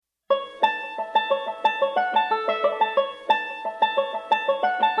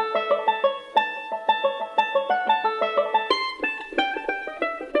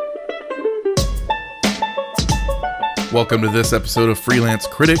Welcome to this episode of Freelance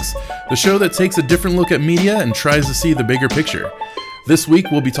Critics, the show that takes a different look at media and tries to see the bigger picture. This week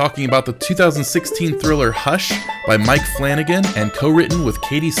we'll be talking about the 2016 thriller Hush by Mike Flanagan and co-written with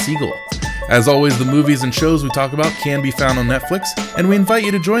Katie Siegel. As always, the movies and shows we talk about can be found on Netflix, and we invite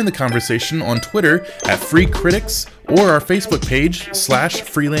you to join the conversation on Twitter at Free Critics or our Facebook page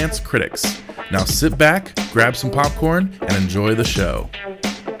 /Freelance Critics. Now sit back, grab some popcorn, and enjoy the show.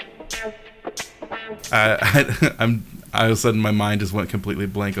 All of a sudden, my mind just went completely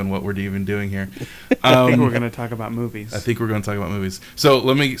blank on what we're even doing here. I think we're going to talk about movies. So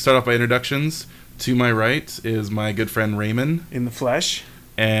let me start off by introductions. To my right is my good friend Raymond. In the flesh.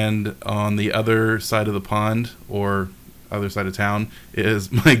 And on the other side of the pond, or other side of town,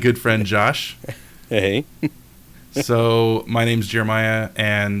 is my good friend Josh. Hey. So my name's Jeremiah,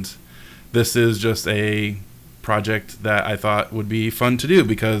 and this is just a project that I thought would be fun to do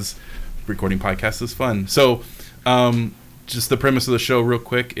because recording podcasts is fun. So just the premise of the show real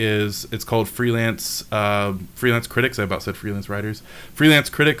quick is it's called Freelance Critics. I about said Freelance Writers. Freelance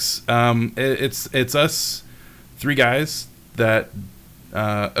Critics. It's us three guys that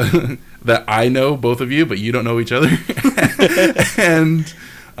that I know both of you, but you don't know each other. and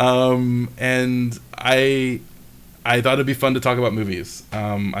I thought it'd be fun to talk about movies.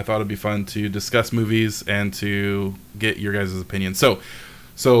 I thought it'd be fun to discuss movies and to get your guys' opinions.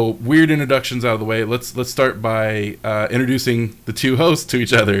 So weird introductions out of the way. Let's start by introducing the two hosts to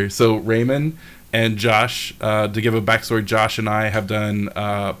each other. So Raymond and Josh. To give a backstory, Josh and I have done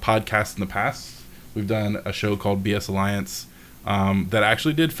podcasts in the past. We've done a show called BS Alliance that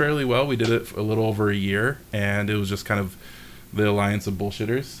actually did fairly well. We did it for a little over a year, and it was just kind of the alliance of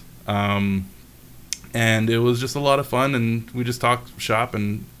bullshitters. And it was just a lot of fun, and we just talked shop,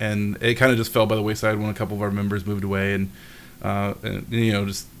 and it kind of just fell by the wayside when a couple of our members moved away and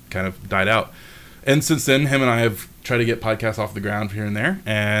just kind of died out. And since then, him and I have tried to get podcasts off the ground here and there,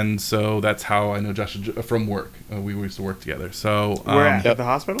 and so that's how I know Josh from work. We used to work together. So we're at the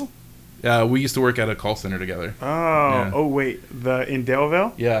hospital? We used to work at a call center together. Oh wait, in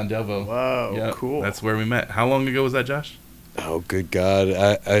Daleville? Yeah, in Daleville. Whoa, yep. Cool. That's where we met. How long ago was that, Josh? Oh, good God.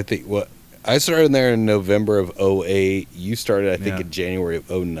 I think I started there in November of 2008. You started, I think, in January of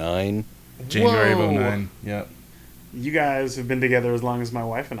 2009. January of 2009, yeah. You guys have been together as long as my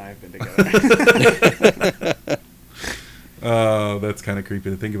wife and I have been together. Oh, that's kind of creepy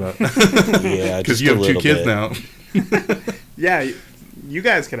to think about. Yeah, because you have two kids now. Yeah, you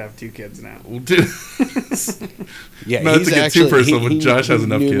guys could have two kids now. Well, dude. Yeah, not to get too personal, but Josh has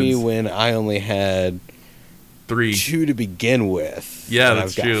enough kids. He knew me when I only had 3. 2 to begin with. Yeah,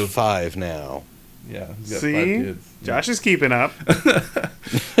 that's true. I've got 5 now. Yeah, he's got See? 5 kids. Josh is keeping up.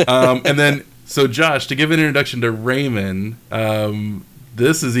 And then, so Josh, to give an introduction to Raymond,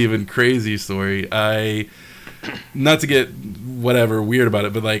 this is even crazy story. Not to get whatever weird about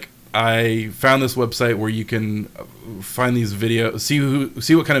it, but like I found this website where you can find these videos,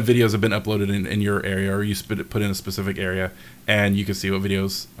 see what kind of videos have been uploaded in your area, or you put in a specific area, and you can see what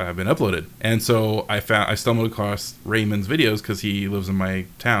videos have been uploaded. And so I stumbled across Raymond's videos because he lives in my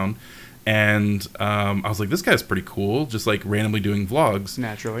town, and I was like, this guy's pretty cool, just like randomly doing vlogs.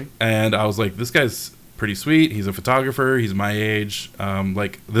 Naturally. And I was like, this guy's pretty sweet. He's a photographer. He's my age.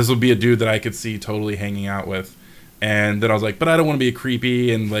 Like, this would be a dude that I could see totally hanging out with. And then I was like, but I don't want to be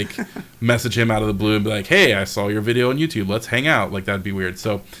creepy and like message him out of the blue and be like, hey, I saw your video on YouTube. Let's hang out. Like, that'd be weird.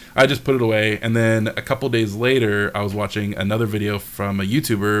 So I just put it away. And then a couple days later, I was watching another video from a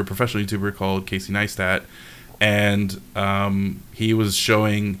professional YouTuber called Casey Neistat. And he was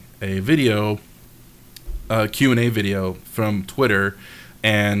showing a video, a Q&A video from Twitter.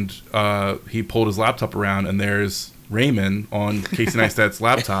 And he pulled his laptop around, and there's Raymond on Casey Neistat's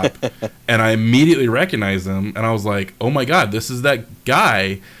laptop, and I immediately recognized him, and I was like, oh my God, this is that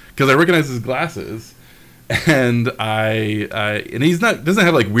guy, because I recognized his glasses, and and he's doesn't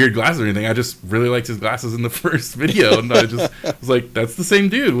have like weird glasses or anything. I just really liked his glasses in the first video, and I just was like, that's the same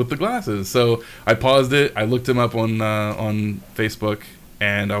dude with the glasses. So I paused it, I looked him up on Facebook,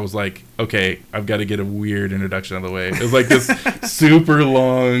 and I was like, okay, I've got to get a weird introduction out of the way. It was like this super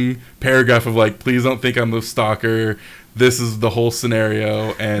long paragraph of like, please don't think I'm the stalker. This is the whole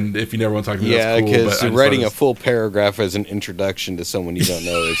scenario. And if you never want to talk to me, that's cool. Yeah, because writing a full paragraph as an introduction to someone you don't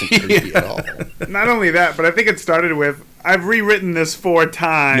know isn't creepy at all. Not only that, but I think it started with, I've rewritten this 4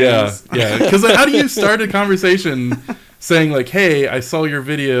 times. Yeah. Because how do you start a conversation saying like, hey, I saw your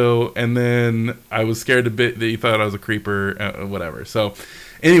video, and then I was scared that you thought I was a creeper, whatever. So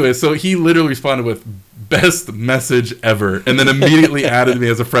anyway, so he literally responded with best message ever, and then immediately added me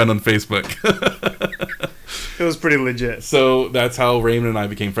as a friend on Facebook. It was pretty legit. So that's how Raymond and I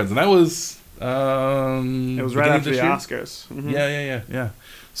became friends, and that was It was right beginning after this the year? Oscars. Mhm. Yeah.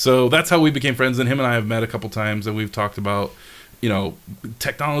 So that's how we became friends, and him and I have met a couple times, and we've talked about,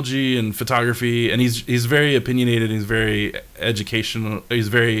 technology and photography, and he's very opinionated, he's very educational, he's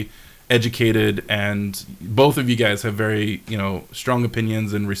very educated, and both of you guys have very, strong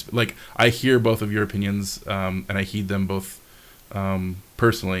opinions, and like, I hear both of your opinions, and I heed them both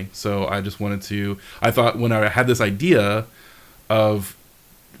personally. So I thought when I had this idea of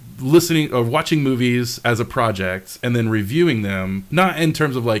listening or watching movies as a project and then reviewing them, not in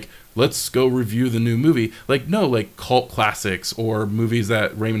terms of like, let's go review the new movie, like, no, like cult classics or movies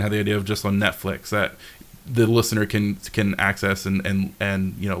that Raymond had the idea of just on Netflix that the listener can access and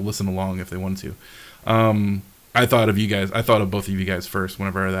listen along if they want to. I thought of both of you guys first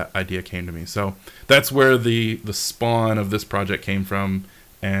whenever that idea came to me. So that's where the spawn of this project came from,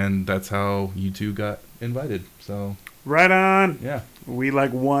 and that's how you two got invited. So Right on. yeah. We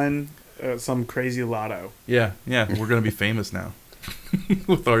won some crazy lotto. Yeah, we're gonna be famous now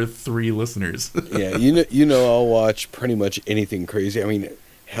with our 3 listeners. Yeah, I'll watch pretty much anything crazy. I mean,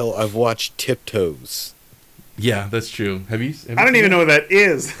 hell, I've watched Tiptoes. Yeah, that's true. Have you I don't even know what that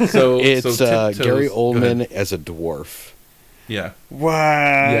is. So It's Tiptoes- Gary go ahead. Oldman as a dwarf. Yeah, What?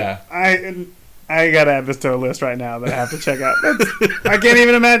 Yeah. I gotta add this to a list right now that I have to check out. I can't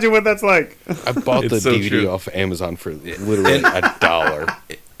even imagine what that's like. I bought the It's so DVD true. off Amazon for literally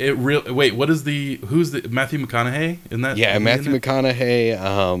 $1. Wait, who's the Matthew McConaughey in that? Yeah, is he Matthew in it?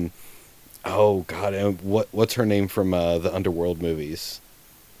 McConaughey. Oh God, what's her name from the Underworld movies?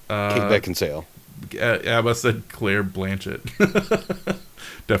 Kate Beckinsale. I must have said Claire Blanchett.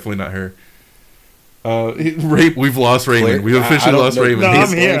 Definitely not her. We've lost Raymond. Claire? We've officially I don't lost know. Raymond. No, I'm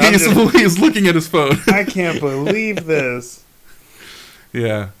here. He's looking at his phone. I can't believe this.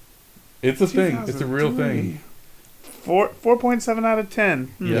 Yeah, it's a thing. It's a real 2003. thing. 4.7 out of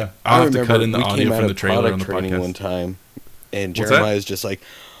 10. Yeah, I'll have to cut in the we audio came out from the of trailer on product the training podcast. one time, and What's that? Jeremiah's just like,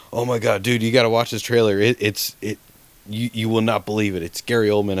 "Oh my God, dude, you got to watch this trailer. You will not believe it. It's Gary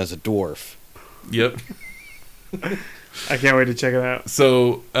Oldman as a dwarf." Yep. I can't wait to check it out.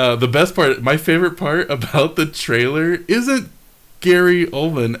 So the best part, my favorite part about the trailer isn't Gary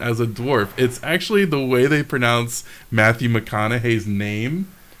Oldman as a dwarf. It's actually the way they pronounce Matthew McConaughey's name.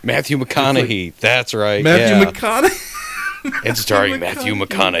 Matthew McConaughey. That's right. Matthew yeah. McConaughey. It's starring Matthew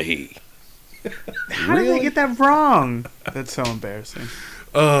McConaughey. How did they get that wrong? That's so embarrassing.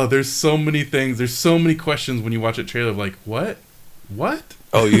 Oh, there's so many things. There's so many questions when you watch a trailer. Like, what?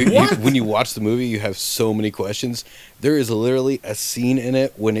 Oh, What? when you watch the movie, you have so many questions. There is literally a scene in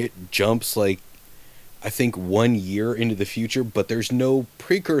it when it jumps I think 1 year into the future, but there's no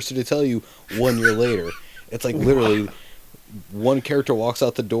precursor to tell you 1 year later. It's like literally one character walks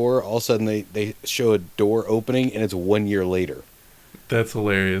out the door, all of a sudden they show a door opening, and it's 1 year later. That's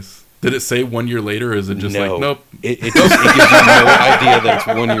hilarious. Did it say 1 year later, or is it just No. like, nope? It gives you no idea that it's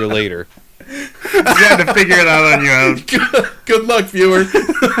 1 year later. You had to figure it out on your own. Good luck, viewer.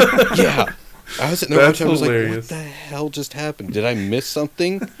 Yeah. I was sitting there That's watching, I was like, hilarious. what the hell just happened? Did I miss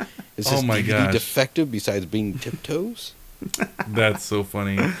something? Is Oh this my DVD gosh. defective besides being Tiptoes? That's so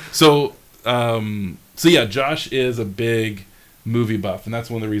funny. So yeah, Josh is a big movie buff, and that's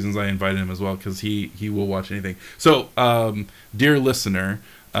one of the reasons I invited him as well, because he will watch anything. So, dear listener,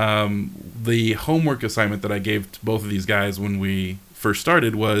 the homework assignment that I gave to both of these guys when we first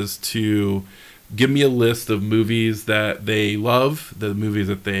started was to give me a list of movies that they love, the movies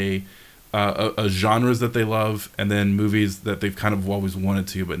that they genres that they love, and then movies that they've kind of always wanted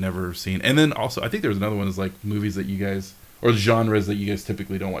to but never seen. And then also, I think there was another one is like movies that you guys, or genres that you guys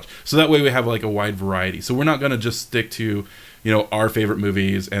typically don't watch. So that way we have like a wide variety. So we're not going to just stick to, our favorite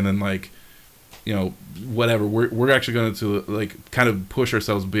movies and then whatever. We're actually going to kind of push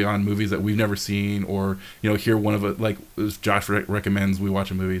ourselves beyond movies that we've never seen, or, hear one of it, like as Josh recommends we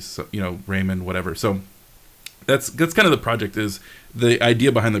watch a movie, so, Raymond, whatever. So that's kind of the project. Is the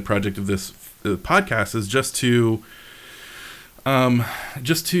idea behind the project of this podcast is just to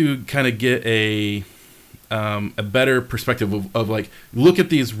kind of get a better perspective of like, look at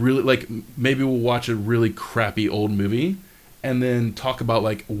these really, like, maybe we'll watch a really crappy old movie and then talk about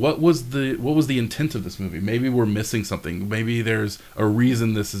like what was the intent of this movie. Maybe we're missing something. Maybe there's a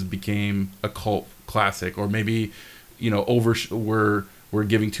reason this has became a cult classic, or maybe we're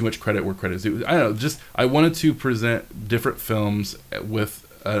giving too much credit where credit is due. I don't know. Just I wanted to present different films with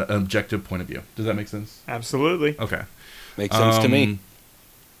an objective point of view. Does that make sense? Absolutely. Okay. Makes sense to me.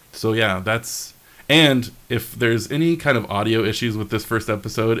 So yeah, that's. And if there's any kind of audio issues with this first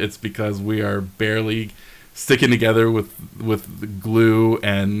episode, it's because we are barely sticking together with glue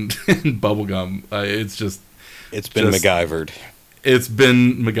and bubble gum. It's been MacGyvered. It's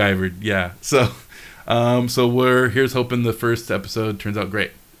been MacGyvered, yeah. So, so here's hoping the first episode turns out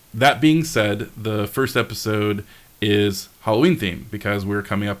great. That being said, the first episode is Halloween themed because we're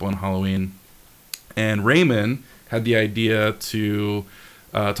coming up on Halloween, and Raymond had the idea to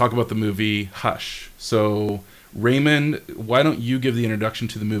talk about the movie Hush. So, Raymond, why don't you give the introduction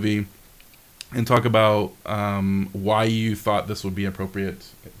to the movie and talk about why you thought this would be an appropriate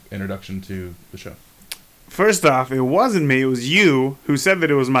introduction to the show? First off, it wasn't me. It was you who said that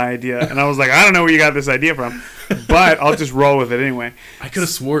it was my idea. And I was like, I don't know where you got this idea from, but I'll just roll with it anyway. I could have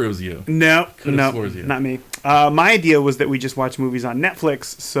swore it was you. No, Swore it was you. not me. My idea was that we just watch movies on Netflix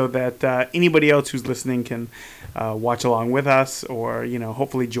so that anybody else who's listening can watch along with us or,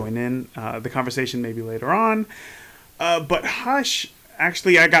 hopefully join in the conversation maybe later on. But Hush,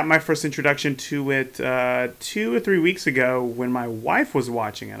 actually, I got my first introduction to it 2 or 3 weeks ago when my wife was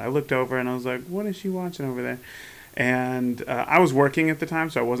watching it. I looked over and I was like, what is she watching over there? And I was working at the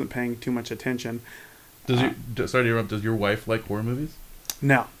time, so I wasn't paying too much attention. Sorry to interrupt. Does your wife like horror movies?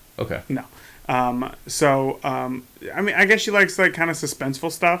 No. Okay. No. I guess she likes like kind of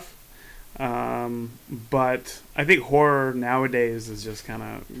suspenseful stuff. But I think horror nowadays is just kind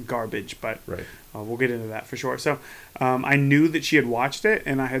of garbage, but Right. We'll get into that for sure. So I knew that she had watched it,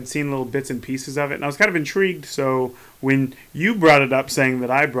 and I had seen little bits and pieces of it, and I was kind of intrigued. So when you brought it up, saying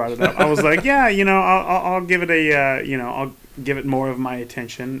that I brought it up, I was like, yeah, I'll give it I'll give it more of my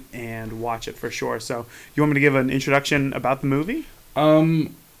attention and watch it for sure. So you want me to give an introduction about the movie?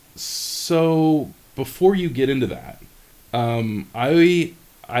 So before you get into that,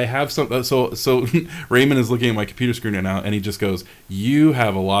 I have some. So Raymond is looking at my computer screen right now, and he just goes, "You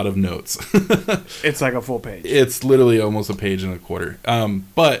have a lot of notes." It's like a full page. It's literally almost a page and a quarter.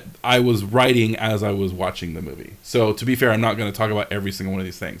 But I was writing as I was watching the movie. So to be fair, I'm not going to talk about every single one of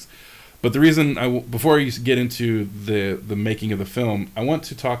these things. But the reason before I get into the making of the film, I want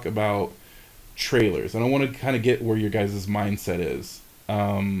to talk about trailers, and I want to kind of get where your guys' mindset is.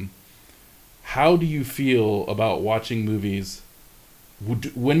 How do you feel about watching movies?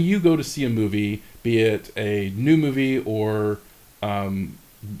 When you go to see a movie, be it a new movie or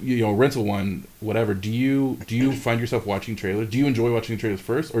rental one, whatever, do you find yourself watching trailers? Do you enjoy watching trailers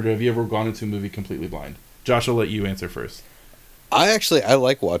first, or have you ever gone into a movie completely blind? Josh, I'll let you answer first. I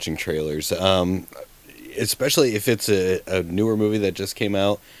like watching trailers, especially if it's a newer movie that just came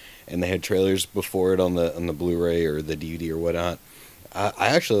out and they had trailers before it on the Blu-ray or the DVD or whatnot. I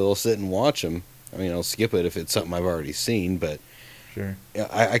actually will sit and watch them. I mean, I'll skip it if it's something I've already seen, but Sure.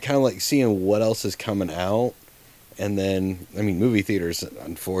 I kind of like seeing what else is coming out. And then, I mean, movie theaters,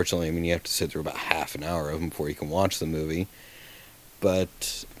 unfortunately, you have to sit through about half an hour of them before you can watch the movie.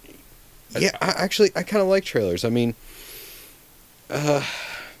 But, yeah, I kind of like trailers. I mean, I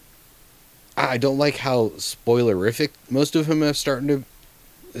don't like how spoilerific most of them have started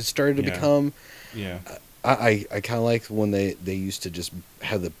to become. Yeah. I kind of like when they used to just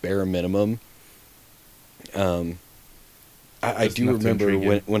have the bare minimum. I do remember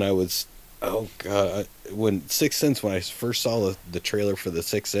when I was, when Sixth Sense, when I first saw the trailer for the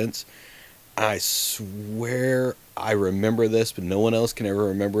Sixth Sense, I swear I remember this, but no one else can ever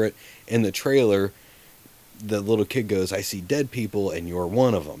remember it. In the trailer, the little kid goes, "I see dead people, and you're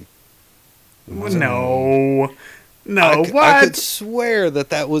one of them." No, what? I could swear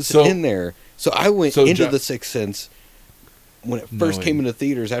that was in there. So I went into the Sixth Sense when it first came into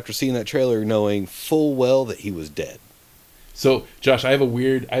theaters after seeing that trailer, knowing full well that he was dead. So, Josh, I have a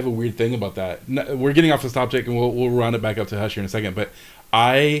weird thing about that. We're getting off this topic, and we'll round it back up to Hush here in a second. But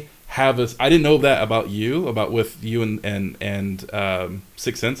I didn't know that about with you and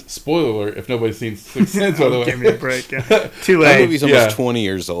Sixth Sense. Spoiler alert, if nobody's seen Sixth Sense, by the way. Give me a break. Yeah. Too late. That movie's almost 20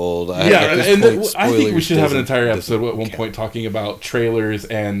 years old. I think we should have an entire episode at one point talking about trailers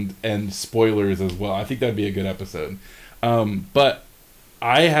and spoilers as well. I think that'd be a good episode. But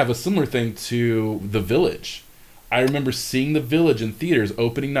I have a similar thing to The Village. I remember seeing The Village in theaters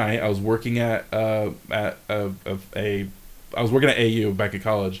opening night. I was working at AU back at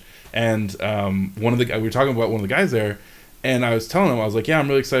college, and we were talking about one of the guys there, and I was telling him, I was like, yeah, I'm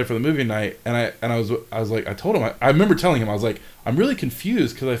really excited for the movie night, and I was like, I told him, I remember telling him, I was like, I'm really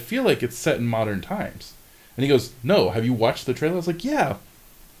confused because I feel like it's set in modern times, and he goes, no, have you watched the trailer? I was like, yeah,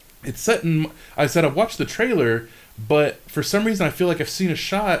 it's set in. I said, I've watched the trailer. But for some reason, I feel like I've seen a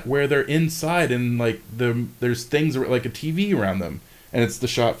shot where they're inside and like there's things like a TV around them, and it's the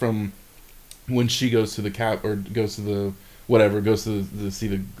shot from when she goes to the cap or goes to see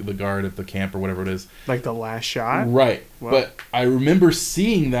the guard at the camp or whatever it is. Like the last shot, right? Wow. But I remember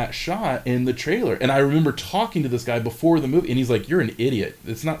seeing that shot in the trailer, and I remember talking to this guy before the movie, and he's like, "You're an idiot.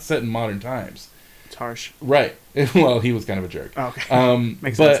 It's not set in modern times." It's harsh. Right. Well, he was kind of a jerk. Oh, okay.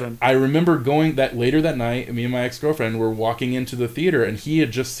 Makes sense then. I remember going that later that night, me and my ex-girlfriend were walking into the theater, and he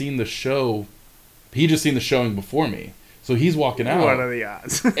had just seen the show. He just seen the showing before me. So he's walking out. What are the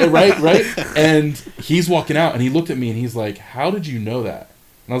odds? right? And he's walking out, and he looked at me, and he's like, "How did you know that?"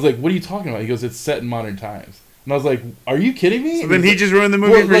 And I was like, "What are you talking about?" He goes, "It's set in modern times." And I was like, "Are you kidding me?" So then he just ruined the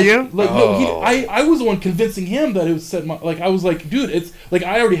movie for you? No, I was the one convincing him that it was set. I was like, dude, it's like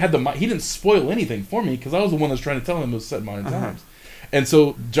I already had he didn't spoil anything for me because I was the one that was trying to tell him it was set in modern times. And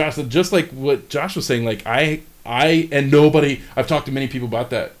so Josh, just like what Josh was saying, like I and nobody, I've talked to many people about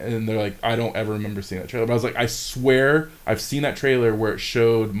that, and they're like, I don't ever remember seeing that trailer. But I was like, I swear I've seen that trailer where it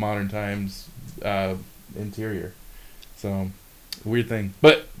showed modern times interior. So weird thing.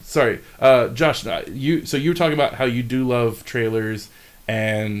 But sorry, Josh, you were talking about how you do love trailers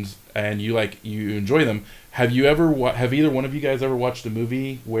and you enjoy them. Have either one of you guys ever watched a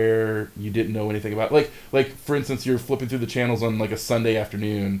movie where you didn't know anything about, like for instance, you're flipping through the channels on like a Sunday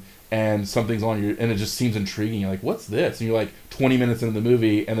afternoon and something's on and it just seems intriguing. You're like, what's this? And you're like 20 minutes into the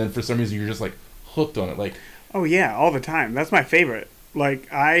movie, and then for some reason you're just like hooked on it. Like, oh yeah, all the time. That's my favorite.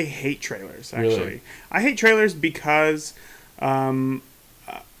 Like, I hate trailers, actually. Really? I hate trailers because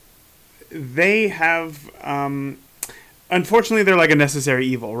they have unfortunately they're like a necessary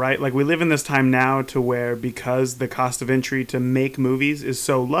evil, right? Like, we live in this time now to where, because the cost of entry to make movies is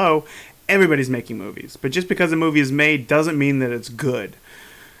so low, everybody's making movies. But just because a movie is made doesn't mean that it's good.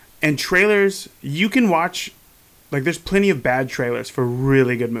 And trailers, you can watch, like, there's plenty of bad trailers for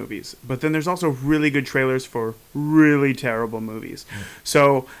really good movies, but then there's also really good trailers for really terrible movies. Mm.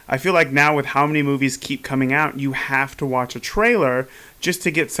 So I feel like now, with how many movies keep coming out, you have to watch a trailer just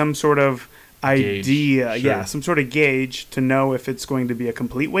to get some sort of idea, sure. Some sort of gauge to know if it's going to be a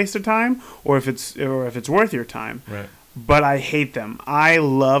complete waste of time or if it's worth your time. Right. But I hate them. I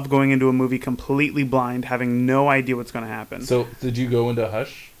love going into a movie completely blind, having no idea what's going to happen. So did you go into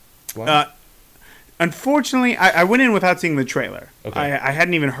Hush? Unfortunately, I went in without seeing the trailer. Okay. I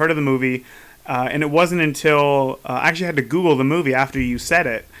hadn't even heard of the movie, and it wasn't until I actually had to Google the movie after you said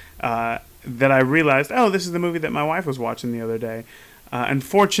it that I realized, oh, this is the movie that my wife was watching the other day.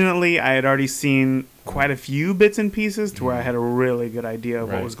 Unfortunately, I had already seen quite a few bits and pieces to where I had a really good idea of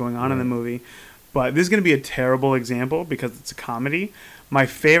what was going on in the movie. But this is going to be a terrible example because it's a comedy. My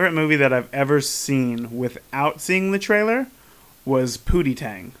favorite movie that I've ever seen without seeing the trailer was Pootie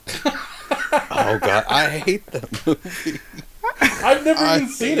Tang. Oh God, I hate that movie. I've never even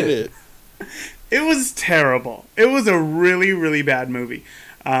seen it. It was terrible. It was a really, really bad movie.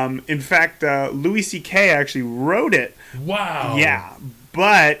 In fact, Louis C.K. actually wrote it. Wow. Yeah,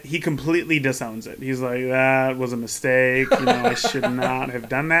 but he completely disowns it. He's like, that was a mistake. I should not have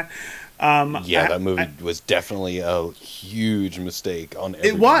done that. That movie was definitely a huge mistake on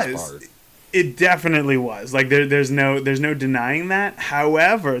everybody's part. It definitely was. Like, there's no denying that.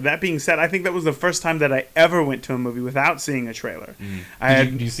 However, that being said, I think that was the first time that I ever went to a movie without seeing a trailer.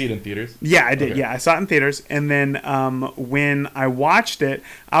 Did you see it in theaters? Yeah, I did. Okay. Yeah, I saw it in theaters. And then when I watched it,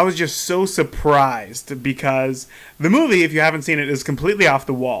 I was just so surprised because the movie, if you haven't seen it, is completely off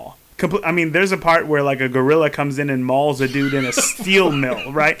the wall. I mean, there's a part where, like, a gorilla comes in and mauls a dude in a steel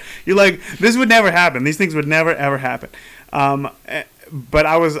mill, right? You're like, this would never happen. These things would never, ever happen. But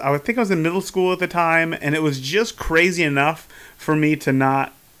I think I was in middle school at the time, and it was just crazy enough for me to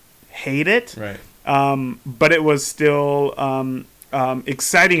not hate it. Right. But it was still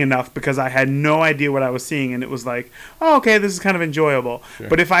exciting enough because I had no idea what I was seeing, and it was like, oh, okay, this is kind of enjoyable. Sure.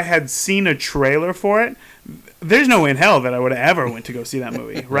 But if I had seen a trailer for it, there's no way in hell that I would have ever went to go see that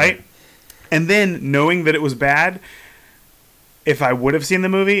movie, right? And then knowing that it was bad, if I would have seen the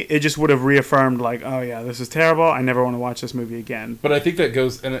movie, it just would have reaffirmed, like, oh yeah, this is terrible. I never want to watch this movie again. But I think that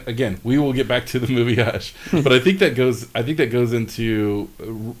goes, and again, we will get back to the movie Hush. But I think that goes into,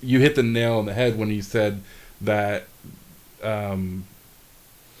 you hit the nail on the head when you said that, when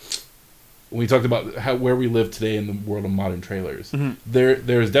we talked about where we live today in the world of modern trailers,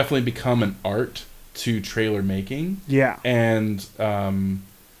 there's definitely become an art to trailer making. Yeah. And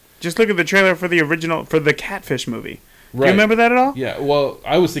just look at the trailer for the Catfish movie. Right. Do you remember that at all? Yeah, well,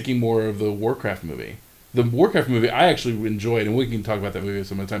 I was thinking more of the Warcraft movie. The Warcraft movie I actually enjoyed, and we can talk about that movie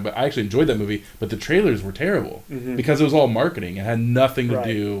some other time, but I actually enjoyed that movie, but the trailers were terrible because it was all marketing. It had nothing to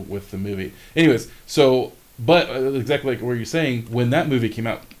do with the movie. Anyways, but exactly like what you're saying, when that movie came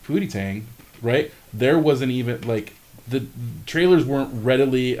out, Pootie Tang, right, there wasn't even, like, the trailers weren't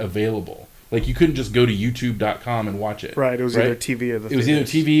readily available. Like, you couldn't just go to youtube.com and watch it. Right, it was either TV or the theaters. It was either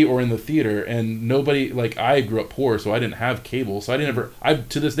TV or in the theater, and nobody, like, I grew up poor, so I didn't have cable, so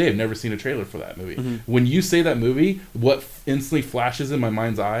to this day, I've never seen a trailer for that movie. When you say that movie, what instantly flashes in my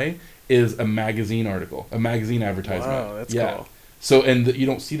mind's eye is a magazine article, a magazine advertisement. Wow, that's cool. So, and you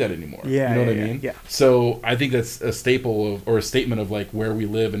don't see that anymore. Yeah, you know what yeah, I mean? yeah. So I think that's a staple of, or a statement of like where we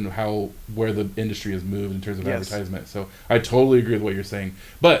live and where the industry has moved in terms of Yes. advertisement. So I totally agree with what you're saying.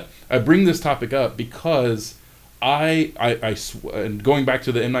 But I bring this topic up because and going back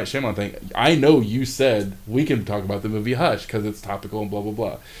to the M. Night Shyamalan thing, I know you said we can talk about the movie Hush because it's topical and blah, blah,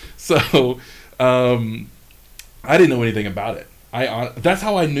 blah. So I didn't know anything about it. That's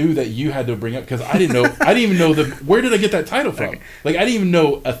how I knew that you had to bring up, because I didn't know. I didn't even know where did I get that title from? Okay. Like, I didn't even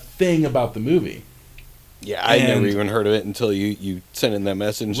know a thing about the movie. Yeah, I never And- even heard of it until you sent in that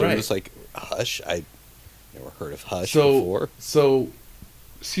message. Right. And was like, Hush? I never heard of Hush So, before.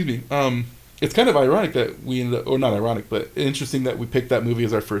 excuse me. It's kind of ironic that we ended up, or not ironic, but interesting that we picked that movie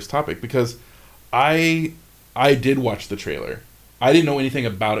as our first topic, because I did watch the trailer. I didn't know anything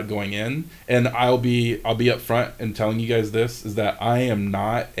about it going in, and I'll be upfront in telling you guys this, is that I am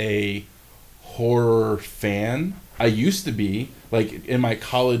not a horror fan. I used to be, like in my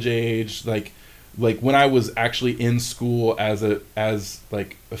college age, like when I was actually in school as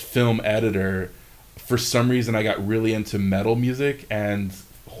like a film editor. For some reason, I got really into metal music and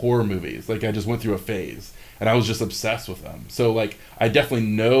horror movies. Like, I just went through a phase, and I was just obsessed with them. So like, I definitely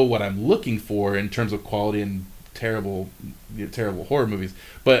know what I'm looking for in terms of quality and terrible horror movies.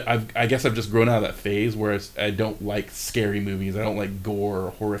 But I guess I've just grown out of that phase where I don't like scary movies. I don't like gore or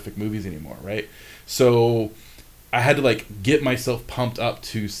horrific movies anymore, right? So I had to like get myself pumped up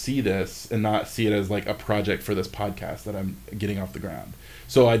to see this and not see it as like a project for this podcast that I'm getting off the ground.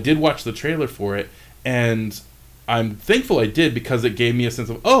 So I did watch the trailer for it, and I'm thankful I did, because it gave me a sense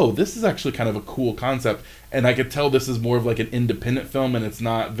of, oh, this is actually kind of a cool concept, and I could tell this is more of like an independent film, and it's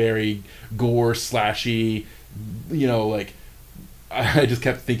not very gore slashy, you know, like, I just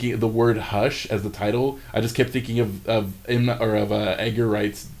kept thinking the word Hush as the title. I just kept thinking of Edgar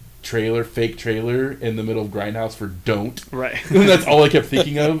Wright's fake trailer in the middle of Grindhouse for Don't. Right. And that's all I kept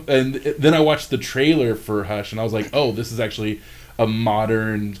thinking of. And then I watched the trailer for Hush, and I was like, oh, this is actually a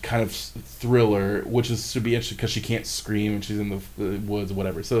modern kind of thriller, which should be interesting because she can't scream and she's in the woods or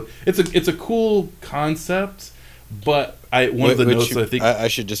whatever. So it's a cool concept, but one of the notes I think I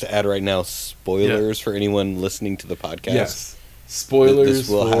should just add right now, spoilers for anyone listening to the podcast. Yes, spoilers This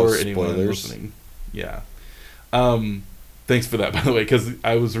will for have anyone spoilers. listening. Yeah. Thanks for that, by the way, because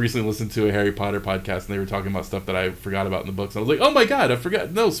I was recently listening to a Harry Potter podcast, and they were talking about stuff that I forgot about in the books. And I was like, oh my god, I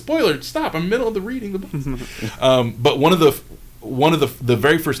forgot. No, spoiler, stop. I'm in the middle of the reading the books. But one of the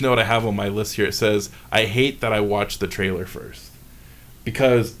very first note I have on my list here, it says, I hate that I watched the trailer first.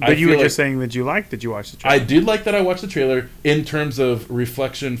 Because But you were just saying that you liked that you watched the I trailer. did like that I watched the trailer in terms of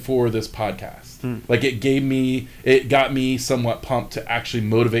reflection for this podcast. Like, it got me somewhat pumped to actually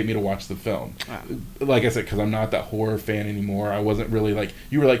motivate me to watch the film. Like I said, because I'm not that horror fan anymore. I wasn't really like,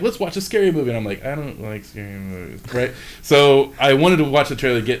 you were like, let's watch a scary movie. And I'm like, I don't like scary movies, right? So I wanted to watch the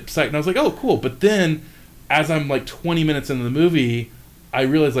trailer, get psyched. And I was like, oh, cool. But then, as I'm like 20 minutes into the movie, I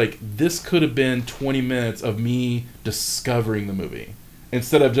realized like this could have been 20 minutes of me discovering the movie,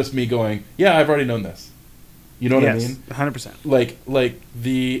 instead of just me going, yeah, I've already known this. You know what I mean? 100%. Like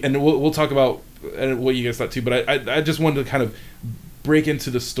and we'll talk about what you guys thought too, but I just wanted to kind of break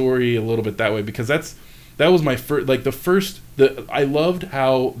into the story a little bit that way, because that was my first, I loved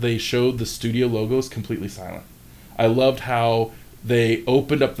how they showed the studio logos completely silent. I loved how they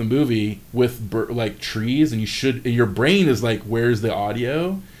opened up the movie with like trees, and your brain is like, where's the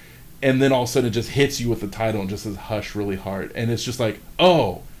audio? And then all of a sudden it just hits you with the title and just says Hush really hard. And it's just like,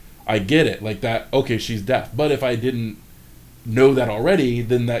 oh, I get it. Like that, okay, she's deaf. But if I didn't know that already,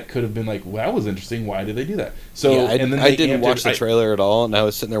 then that could have been like, well, that was interesting. Why did they do that? So, yeah, and then I didn't watch the trailer at all, and I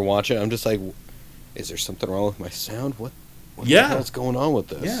was sitting there watching it. I'm just like, is there something wrong with my sound? What the hell's going on with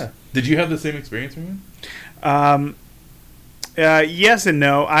this? Yeah. Did you have the same experience, Raymond? Yes and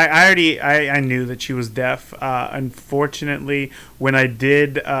no. I knew that she was deaf. Unfortunately, when I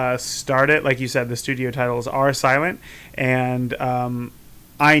did start it, like you said, the studio titles are silent, and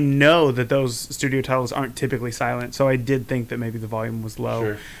I know that those studio titles aren't typically silent, so I did think that maybe the volume was low.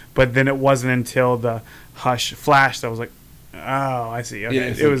 Sure. But then it wasn't until the Hush flashed that I was like, oh, I see. Okay,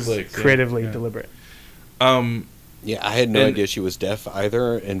 Yeah, it was clicks, creatively yeah. deliberate. Yeah, I had no idea she was deaf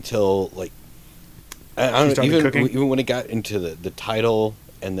either until like I She don't know, started cooking? even when it got into the title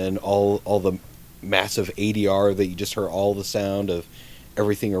and then all the massive ADR that you just heard all the sound of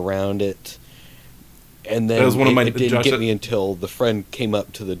everything around it. And then That was one of my- it didn't Josh, get that- me until the friend came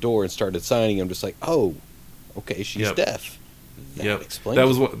up to the door and started signing. I'm just like, oh, okay, she's Yep. deaf. That explains That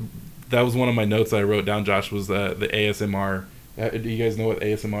was it. that was one of my notes I wrote down, Josh, was the ASMR. Do you guys know what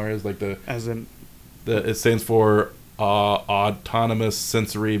ASMR is? Like As in, it stands for autonomous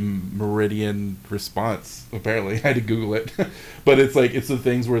sensory meridian response. Apparently, I had to Google it, but it's like it's the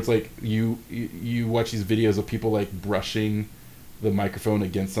things where it's like you watch these videos of people like brushing the microphone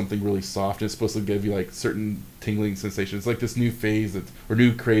against something really soft. It's supposed to give you like certain tingling sensations. It's like this new phase or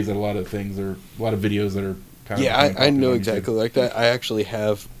new craze that a lot of things or a lot of videos that are kind of I know exactly like that. I actually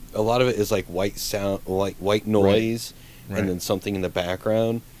have a lot of it is like white sound, like white noise, Right. and then something in the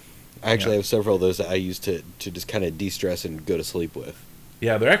background. I actually have several of those that I use to just kind of de-stress and go to sleep with.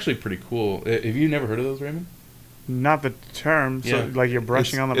 Yeah, they're actually pretty cool. Have you never heard of those, Raymond? Not the term. So, Yeah. like you're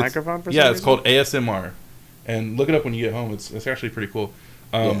brushing on the microphone for some Yeah, it's reason? called ASMR. And look it up when you get home. It's actually pretty cool.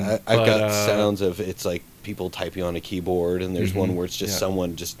 I've got sounds of it's like people typing on a keyboard, and there's one where it's just yeah.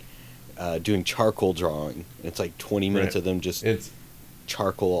 someone just doing charcoal drawing. And it's like 20 minutes Right. of them just It's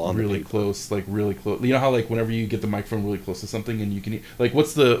charcoal on really the paper. close, like really close. You know how like whenever you get the microphone really close to something and you can like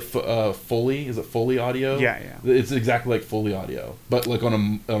what's the Foley? Is it Foley audio? Yeah. It's exactly like Foley audio, but like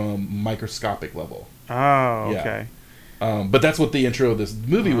on a microscopic level. Oh, Yeah. okay. But that's what the intro of this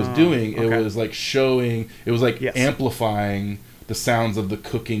movie was doing. okay. It was like showing, it was like Yes. amplifying the sounds of the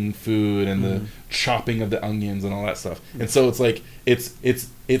cooking food and the chopping of the onions and all that stuff. And so it's like it's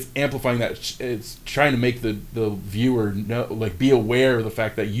amplifying that. It's trying to make the viewer know, like, be aware of the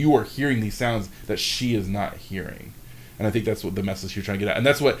fact that you are hearing these sounds that she is not hearing. And I think that's what the message you're trying to get at. And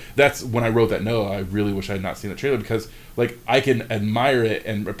that's when I wrote that note. I really wish I had not seen the trailer, because like I can admire it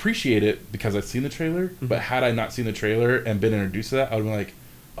and appreciate it because I've seen the trailer. But had I not seen the trailer and been introduced to that, I would be like,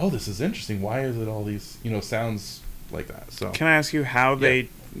 oh, this is interesting. Why is it all these sounds like that? So Can I ask you how they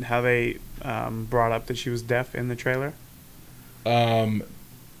brought up that she was deaf in the trailer?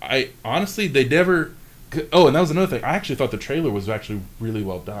 I honestly, they never. Oh, and that was another thing. I actually thought the trailer was actually really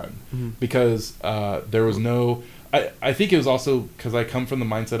well done because there was no. I think it was also because I come from the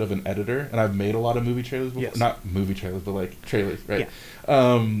mindset of an editor, and I've made a lot of movie trailers before. Yes. Not movie trailers, but like trailers, right?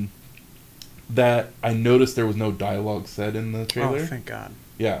 Yeah. That I noticed there was no dialogue said in the trailer. Oh, thank God.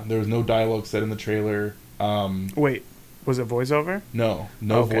 Yeah, there was no dialogue said in the trailer. Wait, was it voiceover? No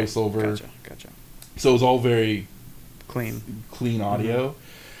Okay, voiceover. Gotcha. So it was all very Clean audio.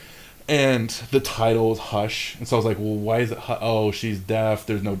 And the title was Hush, and so I was like, well, why is it oh, she's deaf,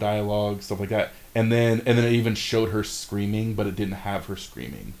 there's no dialogue, stuff like that. And then it even showed her screaming, but it didn't have her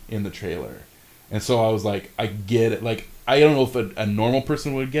screaming in the trailer. And so I was like, I get it. Like, I don't know if a normal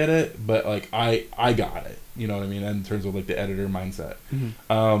person would get it, but like I got it. You know what I mean? In terms of like the editor mindset.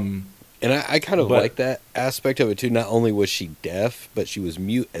 And I kind of like that aspect of it too. Not only was she deaf, but she was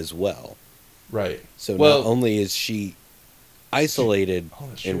mute as well. Right. So not only is she isolated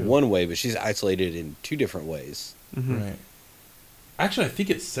that's in true. one way, but she's isolated in two different ways. Right. Actually, I think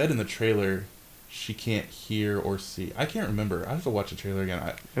it said in the trailer she can't hear or see. I can't remember. I have to watch the trailer again.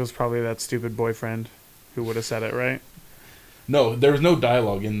 It was probably that stupid boyfriend who would have said it, right? No, there was no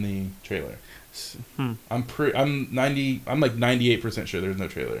dialogue in the trailer. Hmm. I'm like 98% sure there's no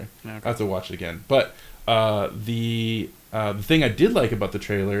trailer. Okay. I have to watch it again. But the thing I did like about the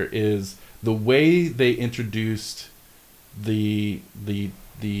trailer is the way they introduced the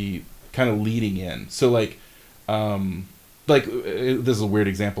kind of leading in. So like this is a weird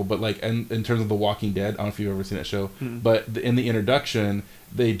example, but like in terms of The Walking Dead, I don't know if you've ever seen that show, but in the introduction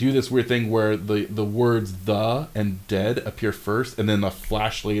they do this weird thing where the words "the" and "dead" appear first, and then a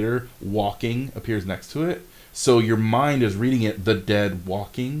flash later "walking" appears next to it. So your mind is reading it, the dead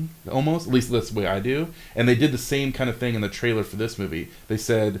walking, almost. At least that's the way I do. And they did the same kind of thing in the trailer for this movie. They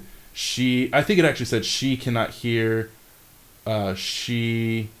said I think it actually said she cannot hear,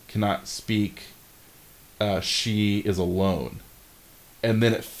 she cannot speak, she is alone. And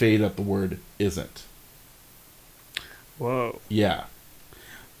then it faded up the word "isn't." Whoa. Yeah.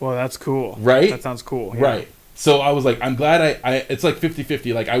 Well, that's cool. Right? That sounds cool. Yeah. Right. So I was like, I'm glad I it's like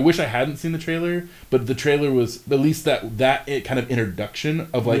 50-50. Like, I wish I hadn't seen the trailer, but the trailer was at least that kind of introduction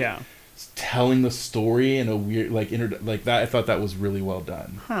of like telling the story in a weird like like that. I thought that was really well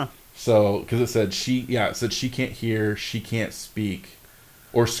done. Huh. So because it said she can't hear, she can't speak,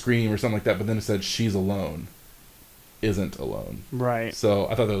 or scream or something like that. But then it said she's alone, isn't alone. Right. So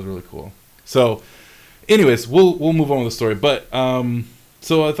I thought that was really cool. So, anyways, we'll move on with the story, but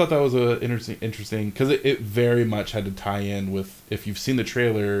so I thought that was a interesting because it very much had to tie in with, if you've seen the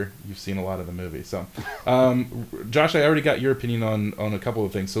trailer, you've seen a lot of the movie. So, Josh, I already got your opinion on a couple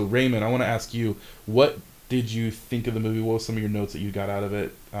of things. So, Raymond, I want to ask you, what did you think of the movie? What were some of your notes that you got out of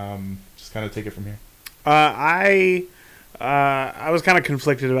it? Just kind of take it from here. I was kind of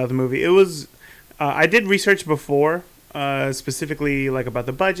conflicted about the movie. It was I did research before specifically like about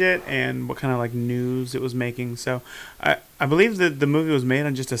the budget and what kind of like news it was making. So I believe that the movie was made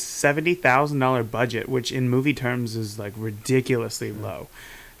on just a $70,000 budget, which in movie terms is like ridiculously low.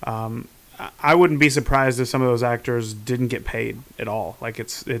 I wouldn't be surprised if some of those actors didn't get paid at all. Like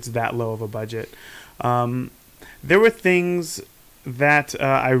it's that low of a budget. There were things that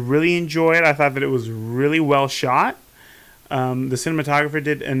I really enjoyed. I thought that it was really well shot. The cinematographer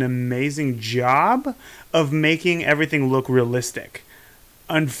did an amazing job of making everything look realistic.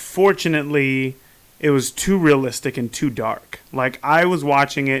 Unfortunately, it was too realistic and too dark. Like, I was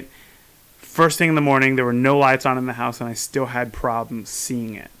watching it first thing in the morning, there were no lights on in the house, and I still had problems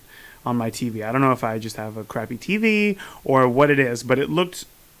seeing it on my TV. I don't know if I just have a crappy TV or what it is, but it looked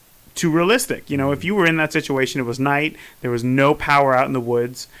too realistic. You know, if you were in that situation, it was night, there was no power out in the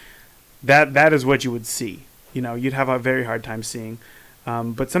woods, that is what you would see. You know, you'd have a very hard time seeing.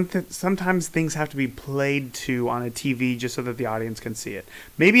 But sometimes things have to be played to on a TV just so that the audience can see it.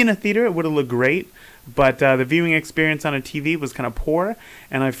 Maybe in a theater it would have looked great, but the viewing experience on a TV was kind of poor.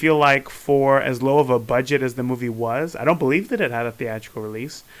 And I feel like for as low of a budget as the movie was, I don't believe that it had a theatrical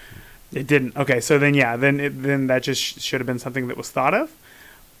release. It didn't. Okay, so then then that just should have been something that was thought of.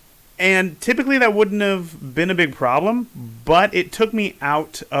 And typically that wouldn't have been a big problem, but it took me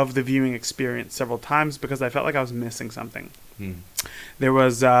out of the viewing experience several times because I felt like I was missing something. There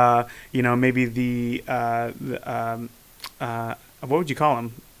was, maybe what would you call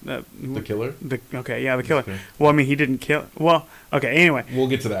him? The killer? The killer. Okay. Well, I mean, he didn't kill. Well, okay, anyway. We'll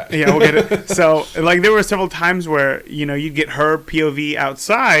get to that. Yeah, we'll get it. So, like, there were several times where, you'd get her POV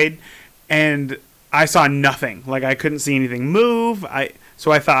outside, and I saw nothing. Like, I couldn't see anything move.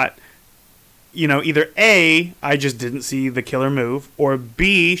 So I thought, either A, I just didn't see the killer move, or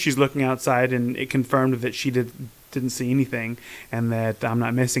B, she's looking outside, and it confirmed that she didn't see anything and that I'm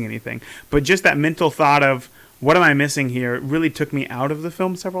not missing anything. But just that mental thought of what am I missing here really took me out of the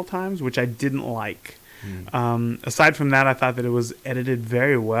film several times, which I didn't like. Aside from that, I thought that it was edited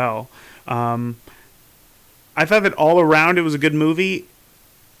very well. I thought that all around it was a good movie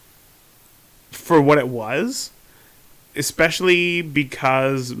for what it was, especially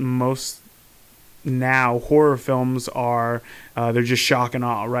because most now horror films are they're just shock and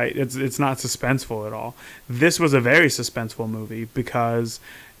awe, right? It's not suspenseful at all. This was a very suspenseful movie because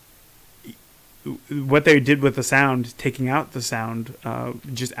what they did with the sound, taking out the sound,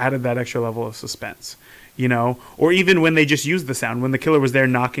 just added that extra level of suspense, or even when they just used the sound, when the killer was there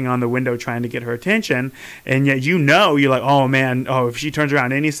knocking on the window trying to get her attention, and yet you're like, oh man, if she turns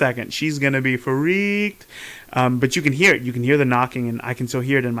around any second, she's gonna be freaked. But you can hear it. You can hear the knocking, and I can still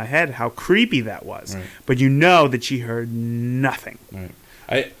hear it in my head how creepy that was. Right. But you know that she heard nothing.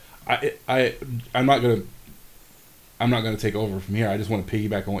 Right. I'm not gonna take over from here. I just want to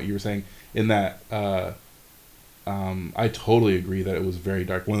piggyback on what you were saying. In that, I totally agree that it was very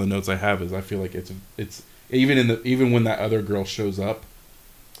dark. One of the notes I have is I feel like it's even when that other girl shows up,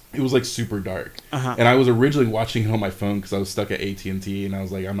 it was like super dark. And I was originally watching it on my phone because I was stuck at AT&T, and I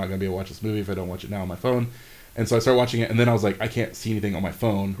was like, I'm not gonna be able to watch this movie if I don't watch it now on my phone. And so I started watching it, and then I was like, I can't see anything on my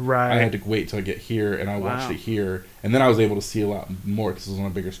phone. Right. I had to wait till I get here, and I watched it here, and then I was able to see a lot more because it was on a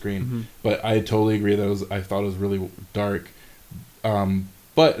bigger screen. But I totally agree that I thought it was really dark.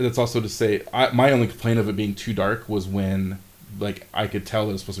 But that's also to say, my only complaint of it being too dark was when, like, I could tell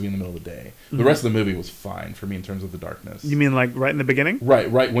it was supposed to be in the middle of the day. The rest of the movie was fine for me in terms of the darkness. You mean like right in the beginning?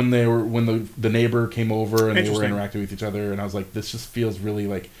 Right. When the neighbor came over and they were interacting with each other, and I was like, this just feels really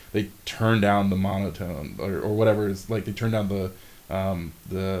like they turned down the monotone or whatever is like they turned down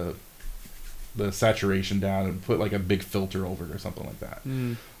the saturation down and put like a big filter over it or something like that.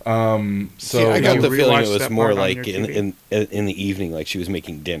 So I got the feeling it was more like in the evening, like she was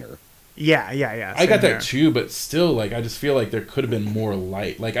making dinner. Yeah. I got that too, but still, like, I just feel like there could have been more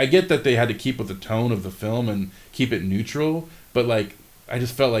light. Like, I get that they had to keep with the tone of the film and keep it neutral, but, like, I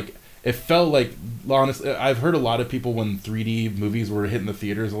just felt like, honestly, I've heard a lot of people when 3D movies were hitting the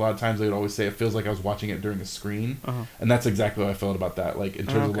theaters, a lot of times they would always say it feels like I was watching it during a screen, and that's exactly what I felt about that. Like, in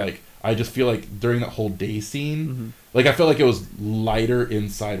terms of, like, I just feel like during that whole day scene, like, I felt like it was lighter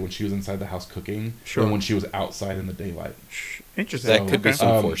inside when she was inside the house cooking than when she was outside in the daylight. Interesting. That could be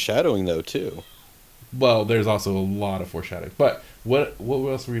some foreshadowing, though, too. Well, there's also a lot of foreshadowing. But what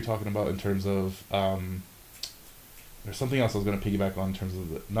else were you talking about in terms of... there's something else I was going to piggyback on in terms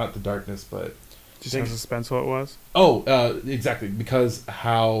of not the darkness, but... Just how suspenseful it was? Oh, exactly. Because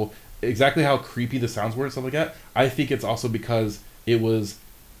how creepy the sounds were and stuff like that. I think it's also because it was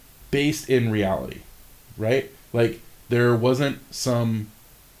based in reality, right? Like, there wasn't some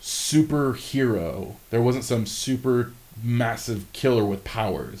superhero. There wasn't some super massive killer with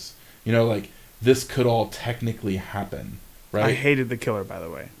powers. Like, this could all technically happen, right? I hated the killer, by the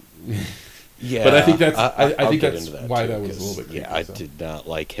way. Yeah, But I think that's I'll think get that's into that why too, that was a 'cause, little bit creepy. Yeah, I so. did not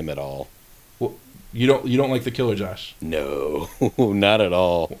like him at all. Well, you don't like the killer, Josh. No, not at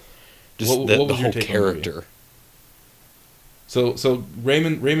all. Just What the was your whole take on the movie? character. So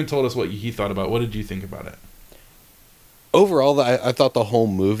Raymond told us what he thought about it. What did you think about it? Overall, I thought the whole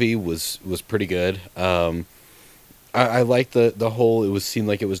movie was pretty good. I liked the whole. It seemed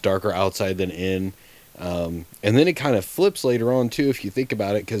like it was darker outside than in, and then it kind of flips later on too, if you think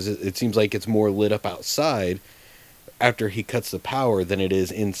about it, because it seems like it's more lit up outside after he cuts the power than it is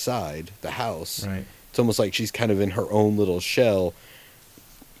inside the house. Right. It's almost like she's kind of in her own little shell.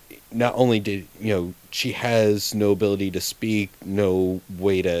 Not only did she has no ability to speak, no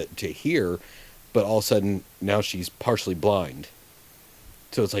way to hear, but all of a sudden now she's partially blind.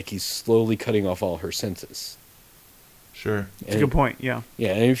 So it's like he's slowly cutting off all her senses. Sure. It's a good point. Yeah.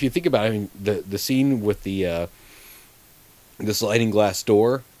 Yeah, and if you think about it, I mean, the scene with the sliding glass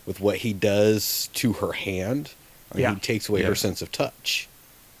door, with what he does to her hand, Yeah. he takes away Yeah. her sense of touch.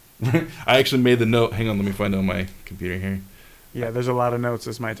 I actually made the note. Hang on, let me find it on my computer here. Yeah. There's a lot of notes.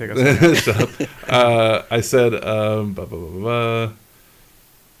 This might take us. A minute. Shut up. I said, blah, blah, blah, blah.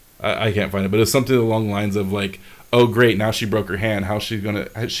 I can't find it, but it's something along the lines of like, oh great, now she broke her hand. How's she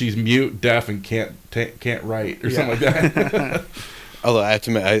gonna? She's mute, deaf, and can't write or something like that. Although I have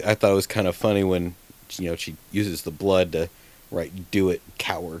to admit, I thought it was kind of funny when she uses the blood to write "Do it,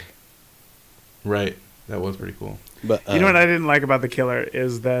 coward." Right. That was pretty cool. But You know what I didn't like about the killer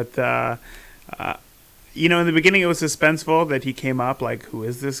is that, in the beginning it was suspenseful that he came up like, who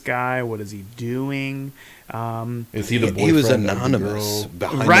is this guy? What is he doing? Is he the boyfriend? he was of the anonymous girl?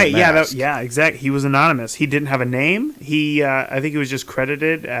 behind Right? the Yeah. mask. Exactly. He was anonymous. He didn't have a name. I think he was just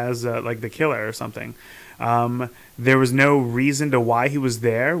credited as like the killer or something. There was no reason to why he was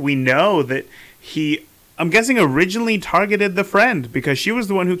there. We know that I'm guessing originally targeted the friend because she was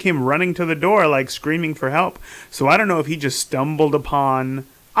the one who came running to the door like screaming for help. So I don't know if he just stumbled upon,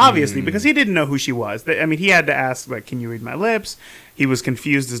 obviously, because he didn't know who she was. I mean, he had to ask, like, can you read my lips? He was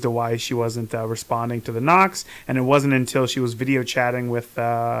confused as to why she wasn't responding to the knocks. And it wasn't until she was video chatting with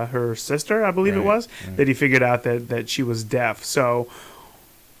her sister, I believe it Right, was, that he figured out that she was deaf. So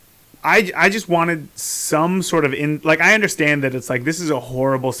I just wanted some sort of I understand that it's like this is a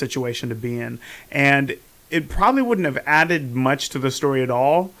horrible situation to be in, and it probably wouldn't have added much to the story at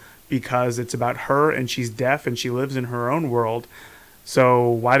all because it's about her and she's deaf and she lives in her own world. So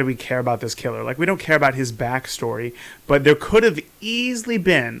why do we care about this killer? Like, we don't care about his backstory, but there could have easily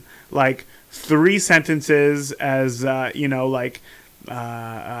been like 3 sentences as like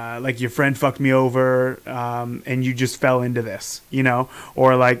your friend fucked me over, and you just fell into this,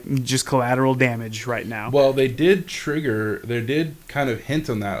 or like just collateral damage right now. Well, they did kind of hint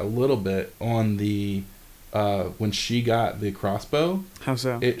on that a little bit on the when she got the crossbow. How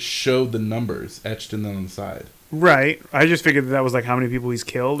so? It showed the numbers etched in on the side. Right. I just figured that was like how many people he's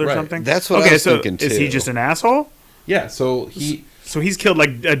killed or Right. something. That's what I was thinking, is he too. just an asshole? Yeah, so So he's killed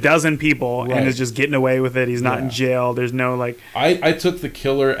like a dozen people Right. and is just getting away with it. He's not in Yeah. jail. There's no like. I took the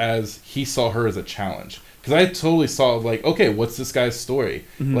killer as he saw her as a challenge because I totally saw like, okay, what's this guy's story?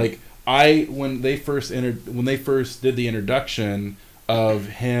 Mm-hmm. Like when they first did the introduction of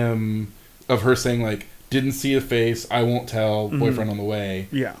her saying like, didn't see a face, I won't tell, boyfriend on the way.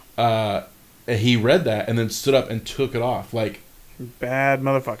 Yeah. He read that and then stood up and took it off like. Bad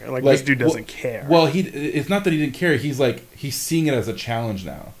motherfucker. Like this dude doesn't care. Well, it's not that he didn't care. He's seeing it as a challenge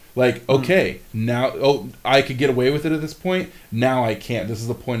now. Like, okay, now, I could get away with it at this point. Now I can't. This is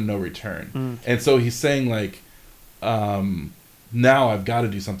the point of no return. And so he's saying like, now I've got to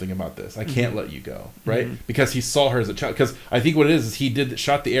do something about this. I can't let you go, right? Because he saw her as a child. Because I think what it is he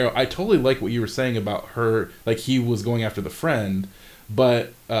shot the arrow. I totally like what you were saying about her. Like he was going after the friend,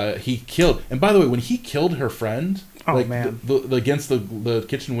 but he killed. And by the way, when he killed her friend, man, against the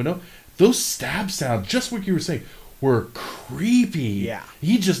kitchen window, those stab sounds, just what you were saying, were creepy. Yeah.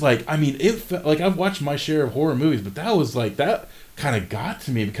 He just like, I mean, it felt like I've watched my share of horror movies, but that was like, that kind of got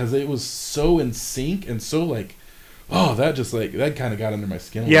to me because it was so in sync and so like, oh, that just like, that kind of got under my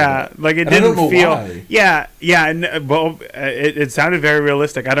skin. Yeah, like it And I don't didn't know feel. why. Yeah. Well, it sounded very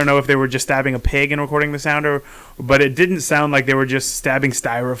realistic. I don't know if they were just stabbing a pig and recording the sound, but it didn't sound like they were just stabbing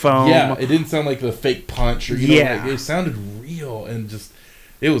styrofoam. Yeah, it didn't sound like the fake punch or Yeah. like, it sounded real and just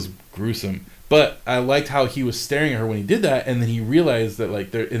it was gruesome. But I liked how he was staring at her when he did that, and then he realized that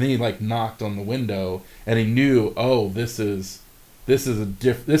like and then he like knocked on the window and he knew, oh, this is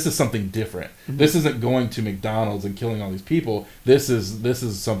something different. This isn't going to McDonald's and killing all these people. This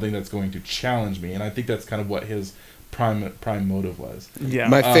is something that's going to challenge me, and I think that's kind of what his prime motive was. Yeah.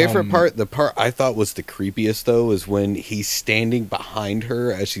 My favorite part, the part I thought was the creepiest though, is when he's standing behind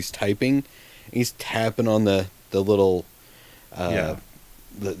her as she's typing. And he's tapping on the little the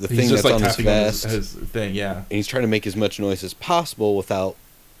He's thing just that's on his tapping vest. his thing, yeah. And he's trying to make as much noise as possible without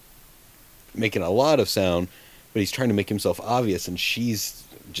making a lot of sound, but he's trying to make himself obvious, and she's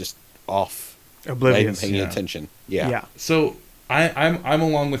just off, Oblivious. not even paying Yeah. attention. Yeah. So I'm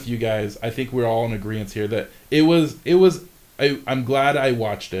along with you guys. I think we're all in agreement here that I'm glad I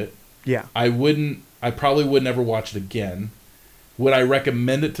watched it. Yeah. I probably would never watch it again. Would I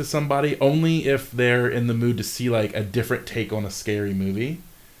recommend it to somebody? Only if they're in the mood to see like a different take on a scary movie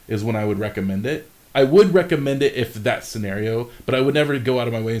is when I would recommend it. I would recommend it if that scenario, but I would never go out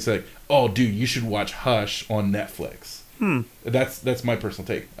of my way and say like, "Oh, dude, you should watch Hush on Netflix." That's my personal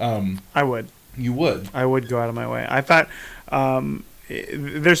take. I would. You would. I would go out of my way. I thought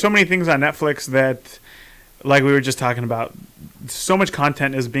there's so many things on Netflix that, like we were just talking about, so much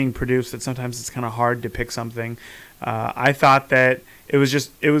content is being produced that sometimes it's kind of hard to pick something. I thought that it was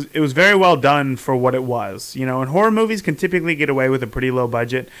very well done for what it was. You know, and horror movies can typically get away with a pretty low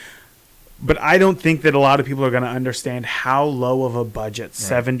budget, but I don't think that a lot of people are going to understand how low of a budget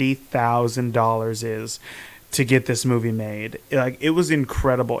 $70,000 is to get this movie made. Like, it was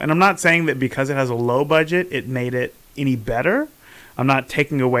incredible. And I'm not saying that because it has a low budget, it made it any better. I'm not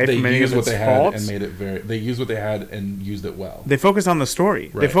taking away from any of its faults. They used what they had and used it well. They focused on the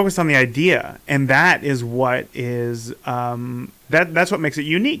story. Right. They focused on the idea, and that is what is that's what makes it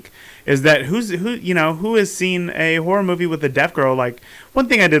unique. Is that who has seen a horror movie with a deaf girl? Like, one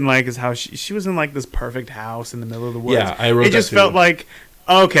thing I didn't like is how she was in like this perfect house in the middle of the woods. Yeah, I wrote it just that felt too. like,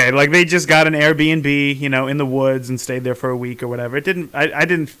 okay, like they just got an Airbnb, in the woods and stayed there for a week or whatever. It didn't. I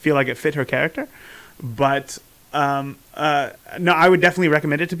didn't feel like it fit her character, but. No, I would definitely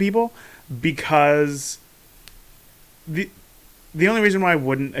recommend it to people because the only reason why I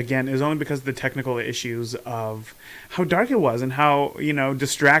wouldn't, again, is only because of the technical issues of how dark it was and how,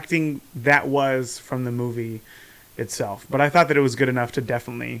 distracting that was from the movie itself. But I thought that it was good enough to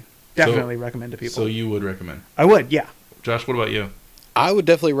definitely recommend to people. So you would recommend? I would, yeah. Josh, what about you? I would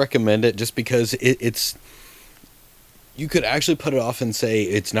definitely recommend it just because it's... You could actually put it off and say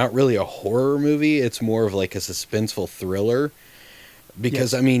it's not really a horror movie. It's more of like a suspenseful thriller.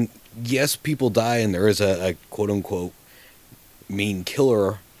 Because, Yes. I mean, yes, people die and there is a quote-unquote mean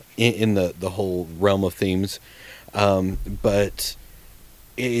killer in the whole realm of themes. But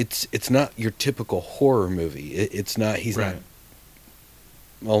it's not your typical horror movie. It's not... He's Right. not...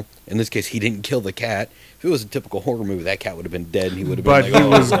 Well, in this case, he didn't kill the cat. If it was a typical horror movie, that cat would have been dead and he would have been But like, he oh,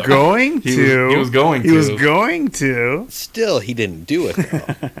 was look. going to. He was going He to. was going to. Still, he didn't do it,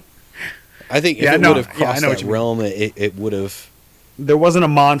 though. I think if Yeah, it no, would have yeah, I crossed know what that you mean. realm, it would have... There wasn't a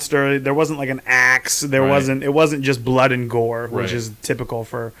monster. There wasn't like an axe. There Right. wasn't. It wasn't just blood and gore, which Right. is typical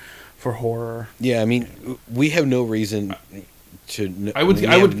for horror. Yeah, I mean, we have no reason to... I would- we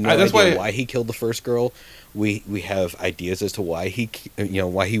I have would- no that's idea why- why he killed the first girl. We have ideas as to why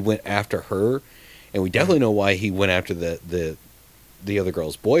why he went after her, and we definitely know why he went after the other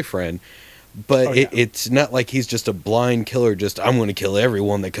girl's boyfriend. But Oh, yeah. it's not like he's just a blind killer. Just I'm going to kill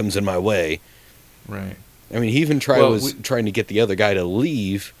everyone that comes in my way. Right. I mean, he even trying to get the other guy to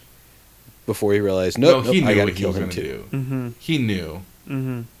leave before he realized, No, nope, he I knew got to what he kill was him going to too. do. Mm-hmm. He knew.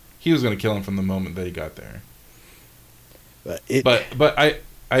 Mm-hmm. He was going to kill him from the moment that he got there. But But I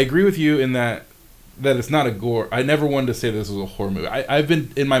agree with you in that it's not a gore. I never wanted to say this was a horror movie. I've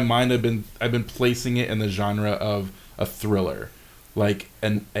been in my mind. I've been placing it in the genre of a thriller, like well,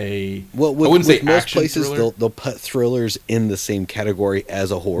 I with wouldn't say most action places thriller. they'll put thrillers in the same category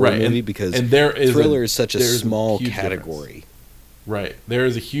as a horror Right, movie and- because and there is thriller is such a there's small huge category. Right. There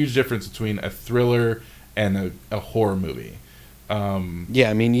is a huge difference between a thriller and a horror movie. Yeah,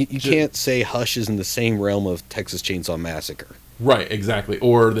 I mean, you can't say Hush is in the same realm of Texas Chainsaw Massacre. Right, exactly.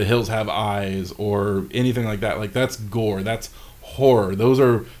 Or The Hills Have Eyes, or anything like that. Like, that's gore. That's horror. Those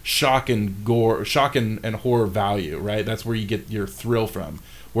are shock and horror value, right? That's where you get your thrill from.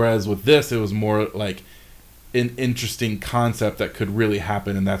 Whereas with this, it was more like an interesting concept that could really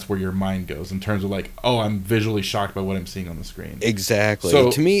happen, and that's where your mind goes in terms of like, oh, I'm visually shocked by what I'm seeing on the screen. Exactly. So-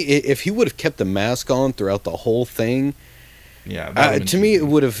 to me, if he would have kept the mask on throughout the whole thing, Yeah. that would've to been me, cheesy.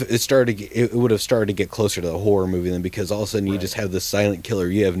 it would have started to get closer to the horror movie then, because all of a sudden you Right. just have this silent killer.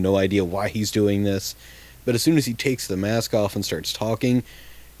 You have no idea why he's doing this, but as soon as he takes the mask off and starts talking,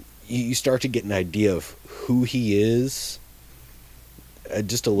 you start to get an idea of who he is.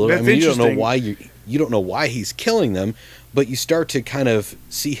 Just a little. That's I mean, you don't know interesting. why you don't know why he's killing them, but you start to kind of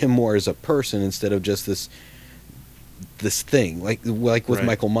see him more as a person instead of just this thing. Like with Right.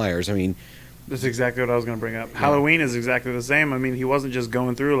 Michael Myers. I mean, That's exactly what I was going to bring up. Halloween is exactly the same. I mean, he wasn't just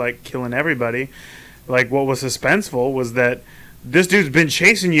going through like killing everybody. Like what was suspenseful was that this dude's been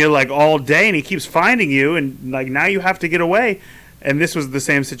chasing you like all day, and he keeps finding you, and like now you have to get away. And this was the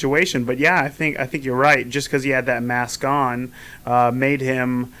same situation. But yeah, I think you're right. Just because he had that mask on, made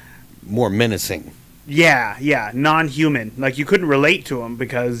him more menacing. Yeah, non-human. Like you couldn't relate to him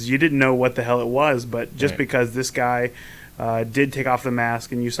because you didn't know what the hell it was. But just Right. because this guy did take off the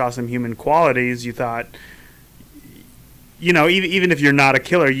mask and you saw some human qualities, you thought, you know, even if you're not a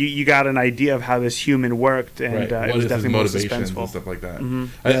killer, you got an idea of how this human worked, and Right. it What was is his definitely more motivations suspenseful. and stuff like that. Mhm.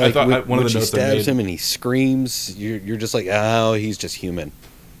 I thought when, one of when the she notes I stabs made, him and he screams, you're just like, oh, he's just human.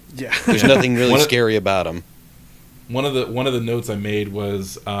 Yeah. There's nothing really One of- scary about him. one of the notes I made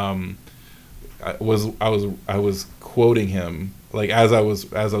was I was quoting him like as I was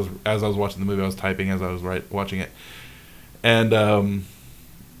watching the movie. I was typing as I was watching it, and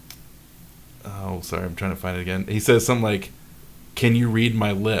sorry, I'm trying to find it again. He says something like, "Can you read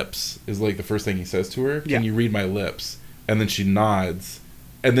my lips?" is like the first thing he says to her. Yeah. Can you read my lips? And then she nods.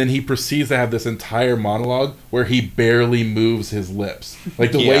 And then he proceeds to have this entire monologue where he barely moves his lips.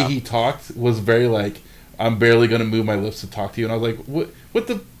 Like the way Yeah. he talked was very like, I'm barely gonna move my lips to talk to you. And I was like,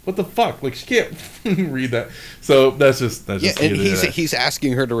 what the fuck? Like she can't read that. So that's just Yeah, neither and of that. he's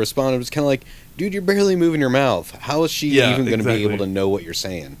asking her to respond. It was kind of like, dude, you're barely moving your mouth. How is she Yeah, even going to be exactly. able to know what you're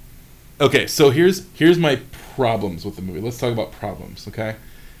saying? Okay, so here's my problems with the movie. Let's talk about problems, okay?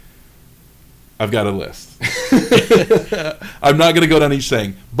 I've got a list. I'm not going to go down each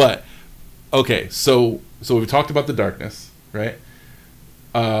thing, but okay, so we've talked about the darkness, right?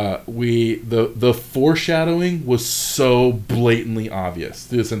 The foreshadowing was so blatantly obvious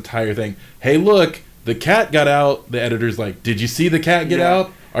through this entire thing. Hey, look, the cat got out. The editor's like, "Did you see the cat get Yeah.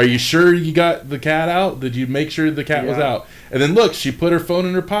 out? Are you sure you got the cat out? Did you make sure the cat was Yeah. out?" And then look, she put her phone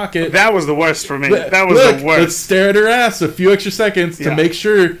in her pocket. That was the worst for me. That was Look, the let's worst. stare at her ass a few extra seconds to Yeah. make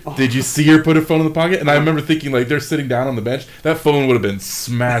sure. Did you see her put her phone in the pocket? And I remember thinking, like, they're sitting down on the bench. That phone would have been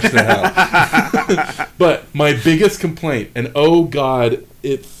smashed to hell. But my biggest complaint, and oh god,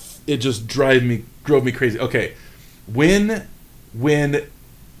 it just drove me crazy. Okay, when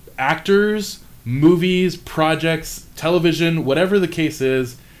actors, movies, projects, television, whatever the case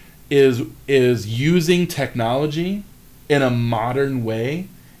is using technology in a modern way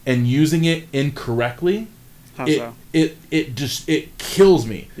and using it incorrectly, How it, so? it kills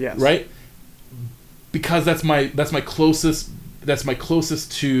me. Yes. Right? Because that's my closest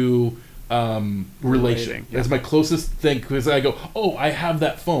to relation. Relating, yeah. That's my closest thing, because I go, oh, I have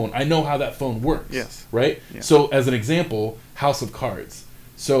that phone. I know how that phone works. Yes. Right? Yeah. So as an example, House of Cards.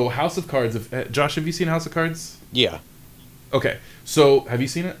 So House of Cards, Josh, have you seen House of Cards? Yeah. Okay. So have you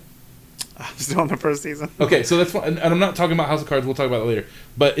seen it? I'm still on the first season. Okay, so that's fine. And I'm not talking about House of Cards. We'll talk about that later.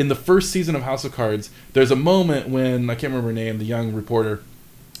 But in the first season of House of Cards, there's a moment when, I can't remember her name, the young reporter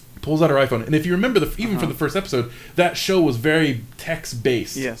pulls out her iPhone. And if you remember, even for the first episode, that show was very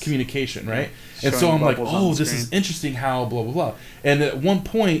text-based Yes. communication, right? Yeah. And so Showing I'm like, bubbles on oh, the this is screen. interesting how blah, blah, blah. And at one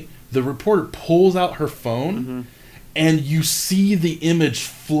point, the reporter pulls out her phone, and you see the image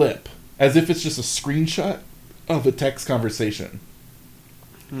flip as if it's just a screenshot of a text conversation.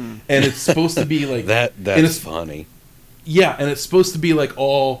 And it's supposed to be like and That's it's funny. yeah, and it's supposed to be like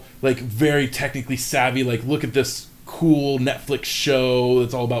all like very technically savvy, like look at this cool Netflix show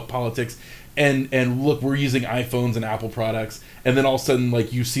that's all about politics, and look, we're using iPhones and Apple products, and then all of a sudden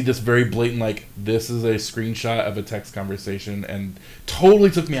like you see this very blatant like this is a screenshot of a text conversation, and totally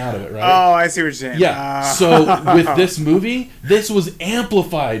took me out of it, right? Oh, I see what you're saying. Yeah. So with this movie, this was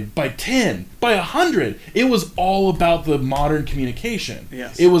amplified by 10, by 100. It was all about the modern communication.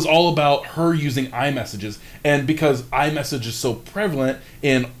 Yes. It was all about her using iMessages. And because iMessage is so prevalent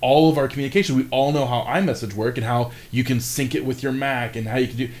in all of our communication, we all know how iMessage work and how you can sync it with your Mac and how you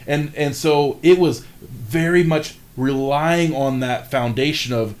can do and so it was very much relying on that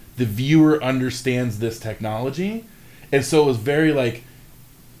foundation of the viewer understands this technology. And so it was very like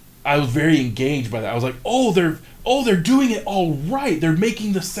I was very engaged by that. I was like, oh, they're doing it all right. They're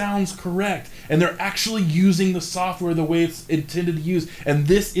making the sounds correct, and they're actually using the software the way it's intended to use. And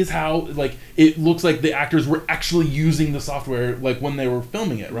this is how like it looks like the actors were actually using the software like when they were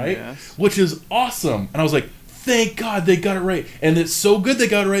filming it, right? Yes. Which is awesome. And I was like, thank God they got it right. And it's so good they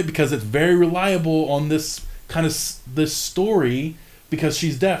got it right because it's very reliable on this kind of this story because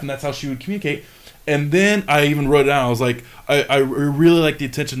she's deaf and that's how she would communicate. And then I even wrote it down. I was like, I really like the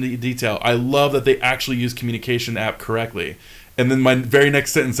attention to detail. I love that they actually use communication app correctly. And then my very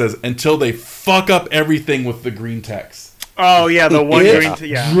next sentence says, until they fuck up everything with the green text. Oh yeah, the one It green.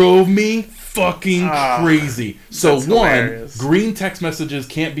 Yeah. drove me fucking crazy. So that's one, hilarious. green text messages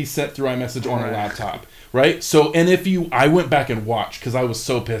can't be sent through iMessage on a laptop, right? So, and I went back and watched because I was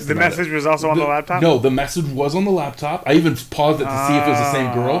so pissed. The about message it. was also on the laptop? No, the message was on the laptop. I even paused it to see if it was the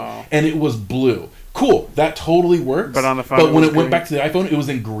same girl, and it was blue. Cool, that totally works. But on the phone, but when was it went green. back to the iPhone, it was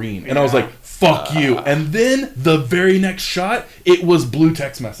in green, and I was like, "Fuck you!" And then the very next shot, it was blue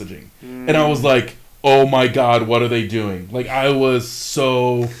text messaging, and I was like, "Oh my god, what are they doing?" Like, I was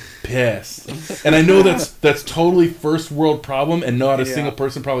so pissed, and I know that's totally first world problem, and not a single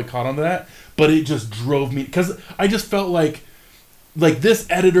person probably caught on to that, but it just drove me because I just felt like this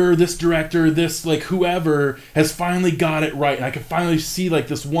editor, this director, this like whoever has finally got it right, and I can finally see like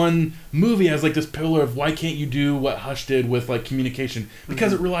this one movie as like this pillar of why can't you do what Hush did with like communication,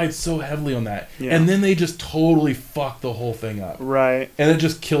 because it relied so heavily on that, and then they just totally fucked the whole thing up, Right. and it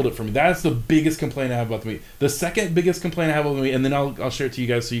just killed it for me. That's the biggest complaint I have about the movie. The second biggest complaint I have about the movie, and then I'll share it to you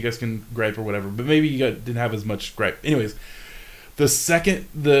guys so you guys can gripe or whatever, but maybe you guys didn't have as much gripe. Anyways, the second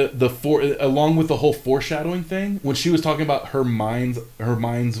along with the whole foreshadowing thing, when she was talking about her mind's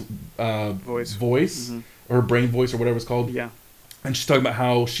voice or her brain voice or whatever it's called, and she's talking about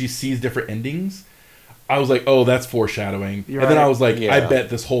how she sees different endings, I was like, oh, that's foreshadowing. You're and then right. I was like, I bet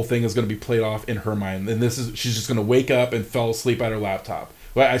this whole thing is going to be played off in her mind, and she's just going to wake up and fall asleep at her laptop.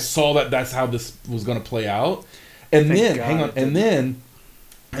 Right? I saw that's how this was going to play out, and Thank then God hang on, it and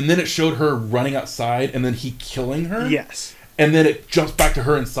then it showed her running outside, and then he killing her. Yes. And then it jumps back to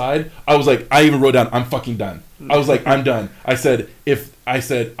her inside. I was like, I even wrote down, I'm fucking done. I was like, I'm done. I said,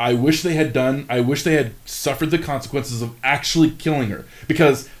 I wish they had suffered the consequences of actually killing her,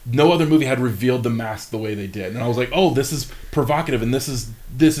 because no other movie had revealed the mask the way they did. And I was like, oh, this is provocative and this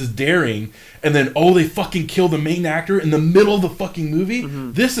is daring. And then, oh, they fucking kill the main actor in the middle of the fucking movie.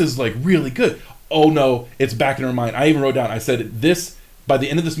 This is like really good. Oh no, it's back in her mind. I even wrote down, I said, by the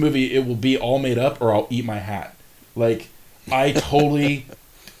end of this movie, it will be all made up or I'll eat my hat. Like, I totally,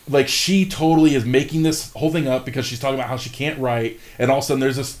 she totally is making this whole thing up because she's talking about how she can't write, and all of a sudden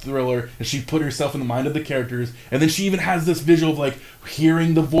there's this thriller, and she put herself in the mind of the characters, and then she even has this visual of, like,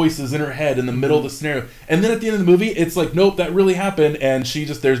 hearing the voices in her head in the middle of the scenario, and then at the end of the movie, it's like, nope, that really happened, and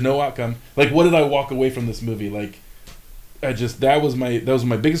there's no outcome. Like, what did I walk away from this movie? Like, that was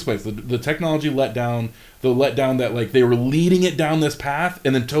my biggest place. The technology letdown, the letdown that like they were leading it down this path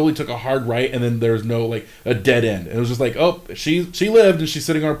and then totally took a hard right, and then there's no like a dead end. And it was just like, oh, she lived and she's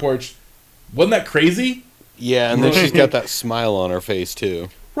sitting on her porch. Wasn't that crazy? Yeah, and then she's got that smile on her face too.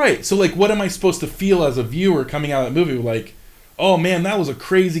 Right. So like, what am I supposed to feel as a viewer coming out of that movie? Like, oh man, that was a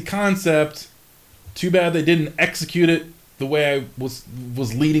crazy concept. Too bad they didn't execute it the way I was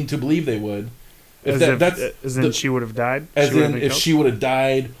leading to believe they would. As in she would have died? As in if she would have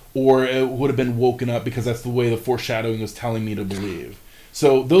died, or it would have been woken up, because that's the way the foreshadowing was telling me to believe.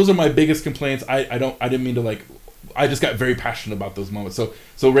 So those are my biggest complaints. I didn't mean to like. I just got very passionate about those moments.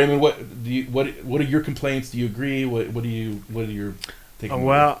 So Raymond, what are your complaints? Do you agree? What are your taking?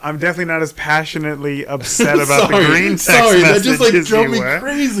 Well, I'm definitely not as passionately upset about the green text that message just like as drove you me were.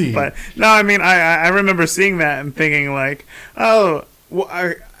 crazy. But no, I mean, I remember seeing that and thinking like, oh,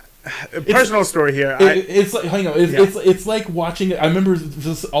 well, personal story here. It's like, hang on, it's like watching. I remember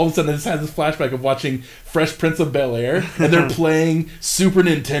just all of a sudden I just had this flashback of watching Fresh Prince of Bel-Air, and they're playing Super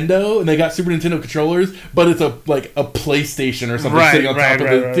Nintendo, and they got Super Nintendo controllers, but it's a PlayStation or something sitting on top of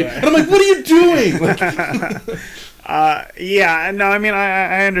the thing. And I'm like, what are you doing? Like, yeah, no, I mean,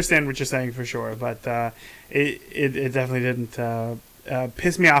 I understand what you're saying for sure, but it definitely didn't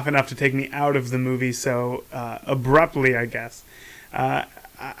piss me off enough to take me out of the movie so abruptly, I guess. I'm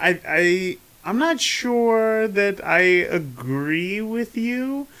not sure that I agree with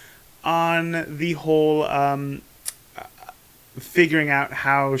you on the whole figuring out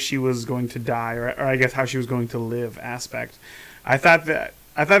how she was going to die, or I guess how she was going to live aspect. I thought that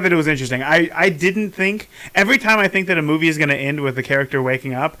it was interesting. I didn't think, every time I think that a movie is going to end with the character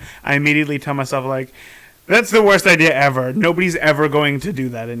waking up, I immediately tell myself like, that's the worst idea ever. Nobody's ever going to do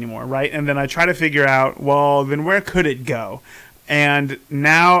that anymore, right? And then I try to figure out, well, then where could it go? And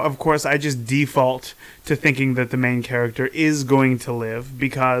now, of course, I just default to thinking that the main character is going to live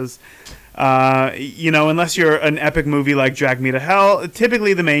because, unless you're an epic movie like Drag Me to Hell,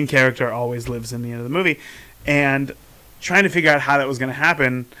 typically the main character always lives in the end of the movie. And trying to figure out how that was going to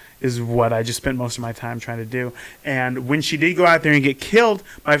happen is what I just spent most of my time trying to do. And when she did go out there and get killed,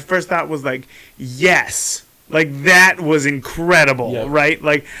 my first thought was like, yes, like that was incredible, right?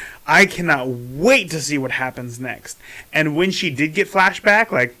 Like, I cannot wait to see what happens next. And when she did get flashback,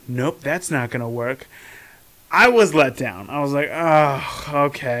 like, nope, that's not going to work. I was let down. I was like, oh,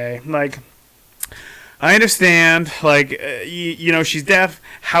 okay. Like, I understand. Like, she's deaf.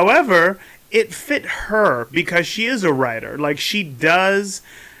 However, it fit her because she is a writer. Like, she does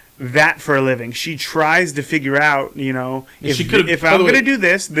that for a living. She tries to figure out, if I'm going to do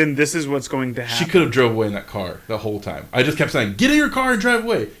this, then this is what's going to happen. She could have drove away in that car the whole time. I just kept saying, get in your car and drive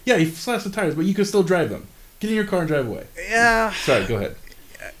away. Yeah, he slashed the tires, but you can still drive them. Get in your car and drive away. Yeah. Sorry, go ahead.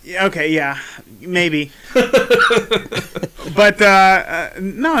 Okay, yeah, maybe. But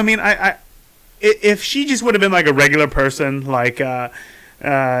no, I mean, if she just would have been like a regular person, like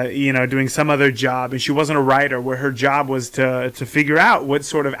doing some other job, and she wasn't a writer, where her job was to figure out what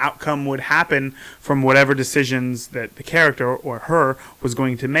sort of outcome would happen from whatever decisions that the character or her was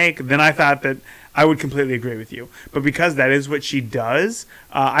going to make, then I thought that I would completely agree with you. But because that is what she does,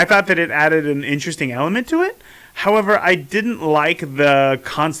 I thought that it added an interesting element to it. However, I didn't like the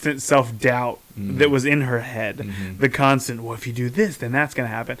constant self-doubt that was in her head. Mm-hmm. The constant, well, if you do this, then that's going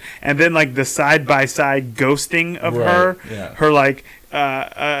to happen. And then, like, the side-by-side ghosting of her. Yeah. Her,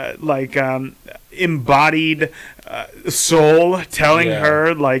 embodied soul telling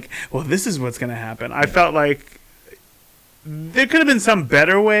her, like, well, this is what's going to happen. I felt like there could have been some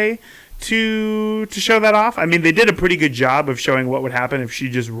better way to show that off. I mean, they did a pretty good job of showing what would happen if she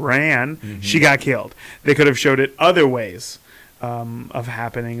just ran. Mm-hmm. She got killed. They could have showed it other ways of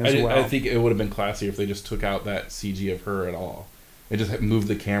happening as well. I think it would have been classier if they just took out that CG of her at all and just moved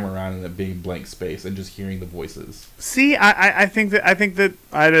the camera around in that big blank space and just hearing the voices. See, I think that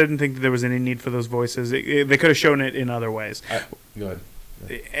I didn't think that there was any need for those voices. They could have shown it in other ways. Go ahead.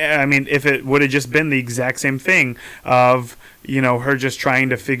 I mean, if it would have just been the exact same thing of, her just trying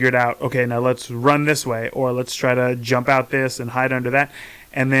to figure it out. Okay, now let's run this way, or let's try to jump out this and hide under that,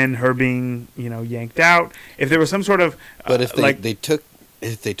 and then her being, yanked out. If there was some sort of, but if they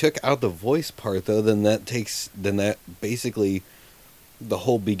took out the voice part though, then that basically the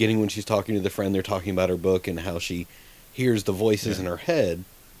whole beginning when she's talking to the friend, they're talking about her book and how she hears the voices in her head.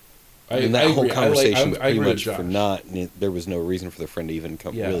 And that whole conversation was pretty much for naught. There was no reason for the friend to even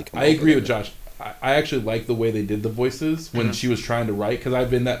come. I agree with Josh. I actually like the way they did the voices when she was trying to write, because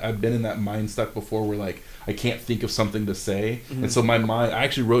I've been in that mind stuck before where, like, I can't think of something to say, and so my mind, I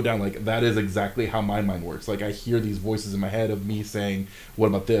actually wrote down, like, that is exactly how my mind works. Like, I hear these voices in my head of me saying, what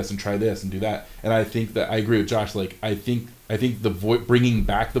about this, and try this and do that, and I think that I agree with Josh. Like, I think the bringing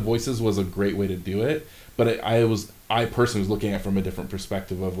back the voices was a great way to do it, but I personally was looking at it from a different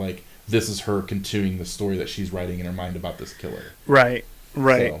perspective of, like, this is her continuing the story that she's writing in her mind about this killer. Right.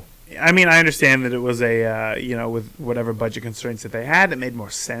 So. I mean, I understand that it was a, with whatever budget constraints that they had, it made more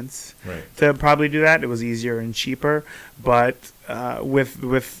sense to probably do that. It was easier and cheaper. But with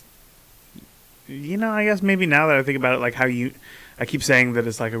I guess maybe now that I think about it, like I keep saying that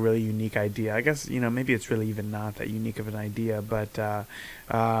it's like a really unique idea. I guess, maybe it's really even not that unique of an idea. But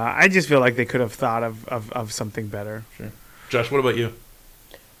I just feel like they could have thought of something better. Sure. Josh, what about you?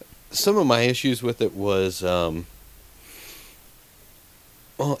 Some of my issues with it was...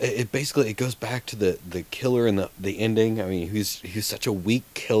 Well, it basically goes back to the killer and the ending. I mean, he's such a weak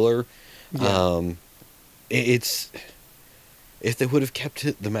killer. Yeah. It's if they would have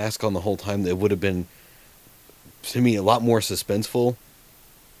kept the mask on the whole time, it would have been, to me, a lot more suspenseful.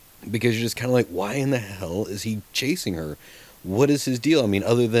 Because you're just kind of like, why in the hell is he chasing her? What is his deal? I mean,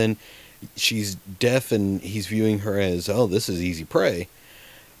 other than she's deaf and he's viewing her as, oh, this is easy prey.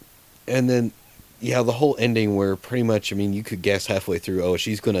 And then. Yeah, the whole ending where pretty much, I mean, you could guess halfway through, oh,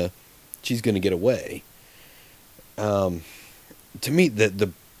 she's gonna get away. To me,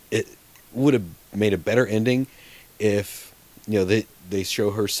 it would have made a better ending if, they show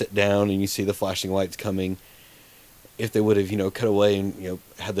her sit down and you see the flashing lights coming. If they would have, cut away and,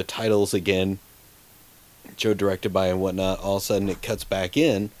 had the titles again, Joe directed by and whatnot, all of a sudden it cuts back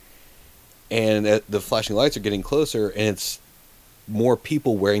in and the flashing lights are getting closer and it's more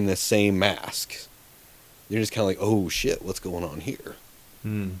people wearing the same masks. You're just kind of like, oh shit, what's going on here?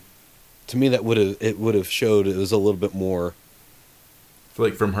 To me, that would have showed it was a little bit more.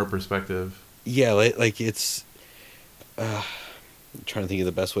 Like from her perspective. Yeah, like it's. I'm trying to think of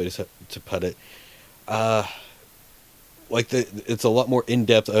the best way to put it. It's a lot more in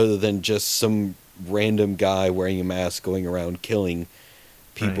depth, other than just some random guy wearing a mask going around killing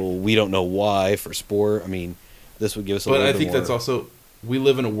people. Right. We don't know why for sport. I mean, this would give us a little bit more. But I think that's also, we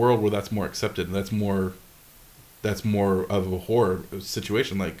live in a world where that's more accepted, and that's more of a horror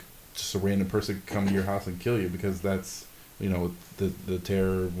situation. Like, just a random person could come to your house and kill you because that's, the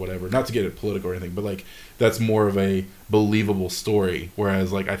terror, whatever. Not to get it political or anything, but, like, that's more of a believable story.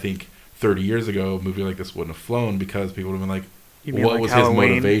 Whereas, like, I think 30 years ago, a movie like this wouldn't have flown because people would have been like, what was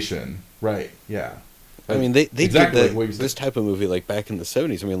Halloween? His motivation? Right, yeah. I mean, they exactly did this type of movie, like, back in the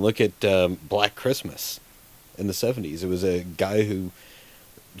 70s. I mean, look at Black Christmas in the 70s. It was a guy who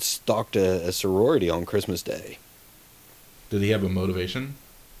stalked a sorority on Christmas Day. Did he have a motivation?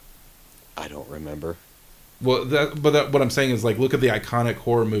 I don't remember. Well, what I'm saying is, like, look at the iconic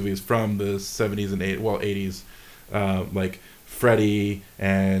horror movies from the 70s and 80s, like Freddy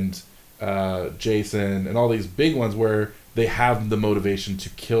and Jason and all these big ones where they have the motivation to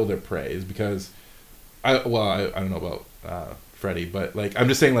kill their prey. Is because I don't know about Freddy, but like I'm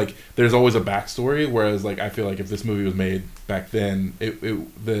just saying, like, there's always a backstory. Whereas, like, I feel like if this movie was made back then,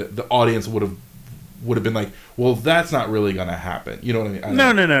 the audience would have been like, well, that's not really gonna happen. You know what I mean?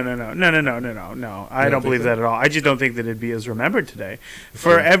 No. I don't believe so? that at all. I just don't think that it'd be as remembered today.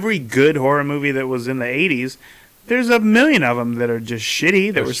 For every good horror movie that was in the 80s, there's a million of them that are just shitty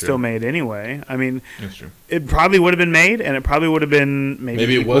that That's were true. still made anyway. I mean, That's true. it probably would have been made, and it probably would have been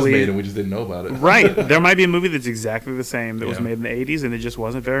Maybe it was made and we just didn't know about it. Right. There might be a movie that's exactly the same that was Yeah. made in the 80s, and it just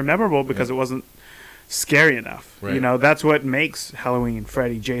wasn't very memorable because it wasn't scary enough. Right. You know, that's what makes Halloween,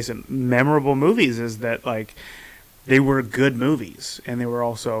 Freddy, Jason memorable movies, is that, like, they were good movies, and they were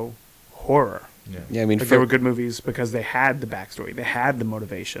also horror. Yeah. Yeah, I mean, Like, they were good movies because they had the backstory, they had the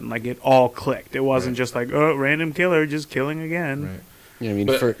motivation. Like, it all clicked. It wasn't Right. just like, oh, random killer just killing again. Right. Yeah, I mean,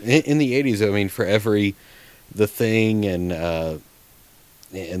 But- in the '80s, I mean, for every The Thing and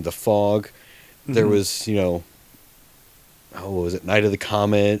The Fog, there Mhm. was, what was it, Night of the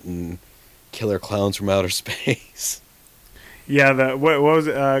Comet and Killer Clowns from Outer Space. Yeah, what was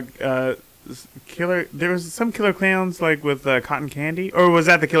it? Killer. There was some killer clowns like with cotton candy, or was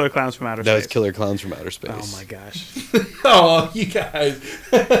that the Killer Clowns from Outer That Space? was Killer Clowns from Outer Space. Oh my gosh! Oh, you guys.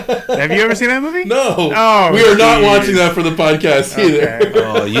 Have you ever seen that movie? No. Oh, we are not geez. watching that for the podcast either.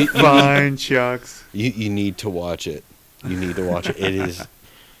 Okay. Oh, Fine, Chucks. you need to watch it. You need to watch it.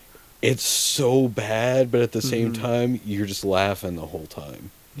 It's so bad, but at the same time, you're just laughing the whole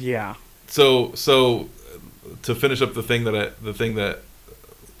time. Yeah. So to finish up the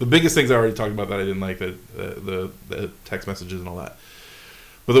biggest things I already talked about that I didn't like, the text messages and all that.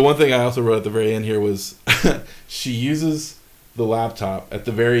 But the one thing I also wrote at the very end here was she uses the laptop at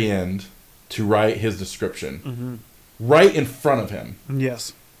the very end to write his description right in front of him.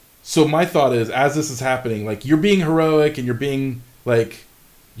 Yes. So my thought is, as this is happening, like, you're being heroic and you're being like,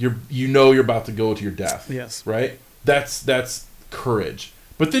 you're about to go to your death. Yes. Right? That's courage.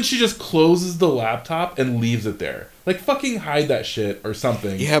 But then she just closes the laptop and leaves it there. Like, fucking hide that shit or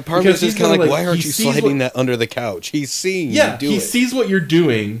something. Yeah, part of Because me is he's kind of gonna, like, why aren't he you sees sliding that under the couch? He's seeing Yeah, you do he it. sees what you're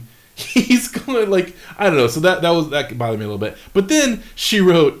doing. He's gonna, like, I don't know. So that bothered me a little bit. But then she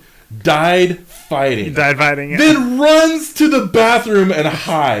wrote, died fighting. He died fighting. Yeah. Then runs to the bathroom and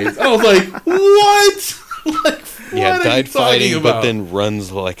hides. I was like, what? Like, what Yeah, are you died talking fighting, but about? then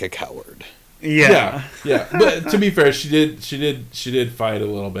runs like a coward. yeah. Yeah. But to be fair, she did fight a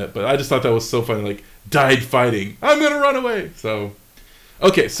little bit. But I just thought that was so funny. Like, died fighting. I'm gonna run away. So,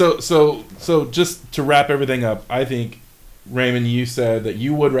 okay. So just to wrap everything up, I think, Raymond, you said that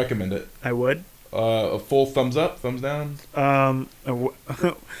you would recommend it. I would. A full thumbs up, thumbs down.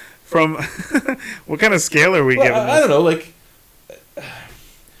 From what kind of scale are we Well, giving I don't know. Like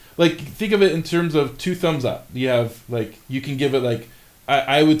think of it in terms of 2 thumbs up. You have, like, you can give it, like,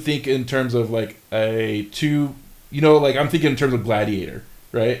 I would think in terms of, like, a 2. Like, I'm thinking in terms of Gladiator,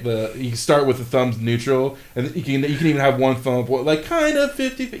 right? You can start with the thumbs neutral, and you can even have 1 thumb up, like, kind of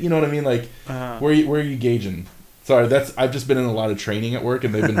 50. You know what I mean? Like, where are you gauging? Sorry, I've just been in a lot of training at work,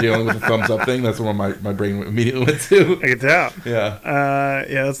 and they've been dealing with the thumbs up thing. That's where my brain immediately went to. I can tell. Yeah.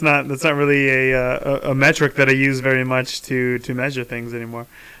 Yeah, that's not really a metric that I use very much to measure things anymore.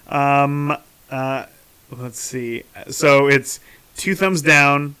 Let's see. So it's 2 thumbs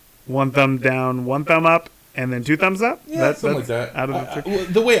down, 1 thumb down, 1 thumb up, and then 2 thumbs up. Yeah, something like that. Out of the 3. Well,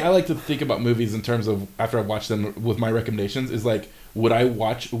 the way I like to think about movies in terms of after I watch them with my recommendations is, like,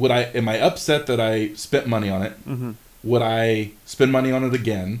 am I upset that I spent money on it? Mm-hmm. Would I spend money on it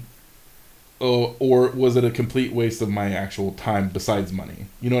again? Or was it a complete waste of my actual time besides money?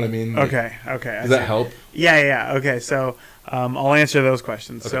 You know what I mean? Like, Okay. Does that help? Yeah. Okay, so I'll answer those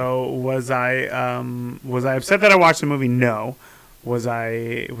questions. Okay. So was I upset that I watched the movie? No. Was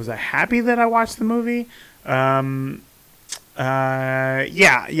I happy that I watched the movie? Yeah. I'm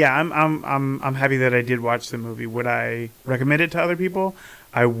happy that I did watch the movie. Would I recommend it to other people?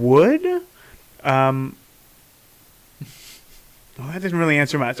 I would. That didn't really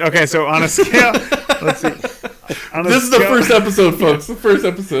answer much. Okay, so on a scale, let's see. This is the first episode, folks. The first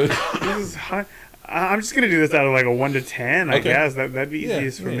episode. This is hard. I'm just gonna do this out of like a 1 to 10. I Okay. guess that'd be Yeah,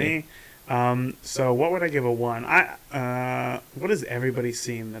 easiest for yeah. me. So what would I give a 1? What has everybody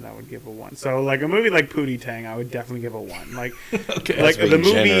seen that I would give a 1? So like a movie like Pootie Tang, I would definitely give a 1. Like Okay. like That's the being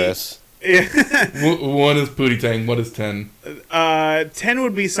movie. generous. One is Pootie Tang. What is 10? 10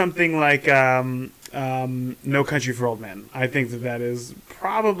 would be something like No Country for Old Men. I think that is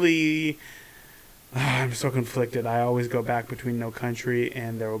probably... I'm so conflicted. I always go back between No Country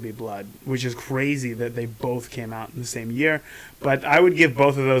and There Will Be Blood, which is crazy that they both came out in the same year. But I would give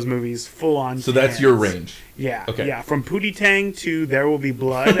both of those movies full-on So that's your range. Yeah. Okay. Yeah, from Pootie Tang to There Will Be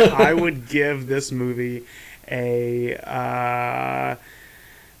Blood, I would give this movie I'd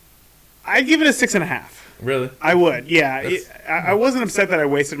give it a 6.5. Really? I would, yeah. I wasn't upset that I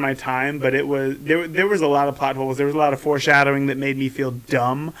wasted my time, but it was there was a lot of plot holes. There was a lot of foreshadowing that made me feel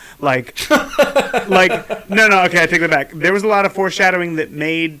dumb. Like, no, okay, I take that back. There was a lot of foreshadowing that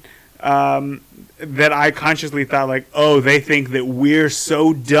made that I consciously thought like, oh, they think that we're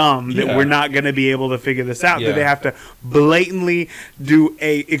so dumb that we're not going to be able to figure this out. Yeah. That they have to blatantly do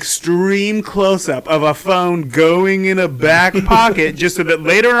a extreme close up of a phone going in a back pocket just so that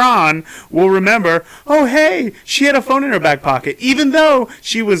later on we'll remember, oh, hey, she had a phone in her back pocket, even though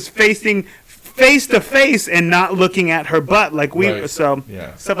she was facing face to face and not looking at her butt like we. Right. So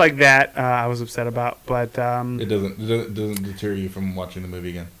Yeah. stuff like that I was upset about, but It doesn't deter you from watching the movie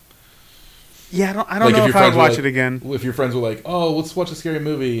again. yeah, I don't Like, know if if your I would friends were watch like- it again. If your friends were like, "Oh, let's watch a scary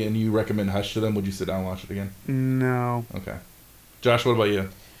movie," and you recommend Hush to them, would you sit down and watch it again? No. Okay. Josh, what about you?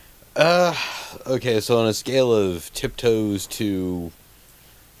 Okay, so on a scale of Tiptoes to...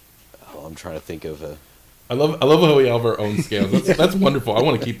 Oh, I'm trying to think of a... I love how we have our own scales. That's wonderful. I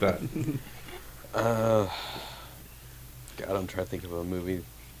want to keep that. God, I'm trying to think of a movie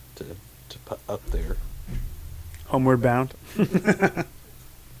to put up there. Homeward Bound.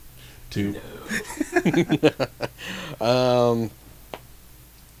 2.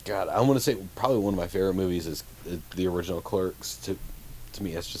 God, I want to say probably one of my favorite movies is the original Clerks. To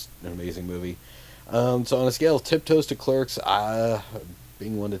me, that's just an amazing movie. So on a scale of Tiptoes to Clerks,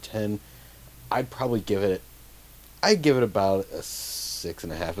 being 1 to 10, I'd give it about a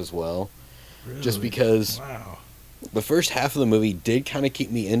 6.5 as well. Really? Just because Wow. the first half of the movie did kind of keep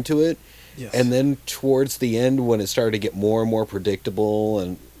me into it. Yes. And then towards the end, when it started to get more and more predictable,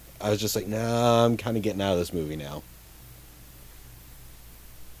 and I was just like, nah, I'm kind of getting out of this movie now.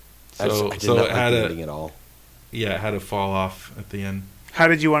 I did not it like had the a ending at all. it had to fall off at the end. How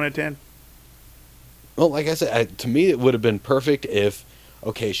did you want it to end? Well, like I said, to me, it would have been perfect if,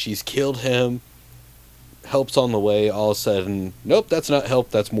 okay, she's killed him, help's on the way, all of a sudden, nope, that's not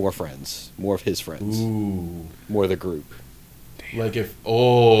help, that's more friends. More of his friends. Ooh. More of the group. Like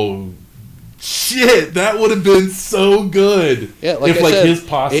shit, that would have been so good. Yeah, like if I said, his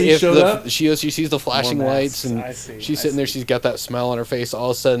posse showed up. She sees the flashing More lights, masks. and I see, she's I sitting there. see. She's got that smile on her face.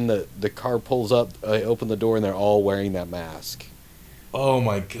 All of a sudden, the car pulls up. They open the door, and they're all wearing that mask. Oh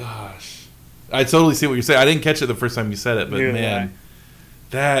my gosh. I totally see what you're saying. I didn't catch it the first time you said it, but Neither did man,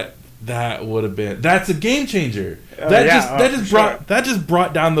 that would have been. That's a game changer. Oh, That yeah, just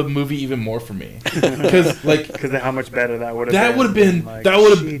brought down the movie even more for me. Because Because of how much better that would have that would have been Like,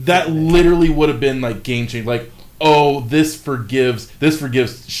 that literally would have been like game changer. Like, oh, this forgives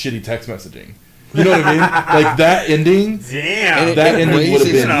shitty text messaging. You know what I mean? Like that ending. Damn. And that it ending would have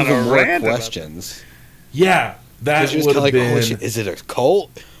raises been on a even more rant about questions. Yeah, that Because you're just would kind of have like, been. oh shit, is it a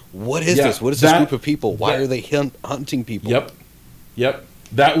cult? What is Yeah, this? What is this that- group of people? Why that- are they hunting people? Yep.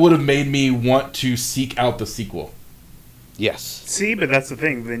 That would have made me want to seek out the sequel. Yes. See, but that's the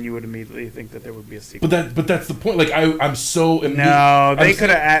thing. Then you would immediately think that there would be a sequel. But that's the point. Like I'm so No, they I'm- could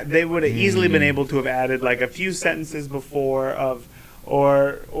have. They would have easily been able to have added like a few sentences before of,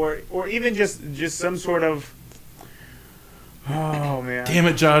 or even just some sort of. Oh man. Damn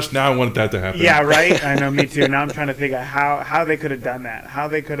it, Josh! Now I want that to happen. Yeah, right. I know. Me too. Now I'm trying to think of how they could have done that. How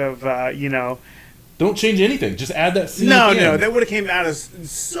they could have, Don't change anything. Just add that scene. No, at the no, end. that would have came out as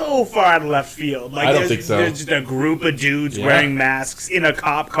so far out of left field. Like I don't there's- think so. There's just a group of dudes Yeah. wearing masks in a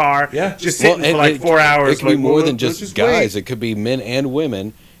cop car, Yeah. just sitting for like 4 hours. It could be like, more well, than let's just wait. guys. It could be men and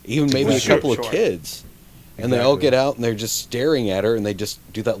women, even maybe Well, a sure, couple sure. of kids. And they all Exactly. get out and they're just staring at her and they just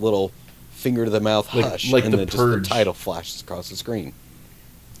do that little finger to the mouth Like- hush. like and the then just Purge. the title flashes across the screen.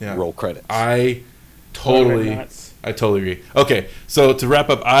 Yeah. Roll credits. I Totally nuts. totally agree. Okay, so to wrap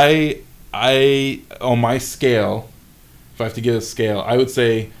up, I on my scale, if I have to give a scale, I would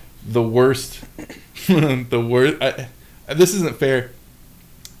say the worst. The worst. This isn't fair.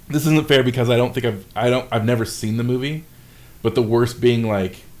 This isn't fair because I don't think I've never seen the movie, but the worst being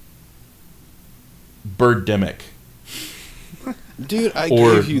like Birdemic. Dude, I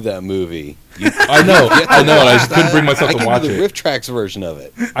Or- gave you that movie. I know, and I just couldn't bring myself I to gave watch you the it. Riff Tracks version of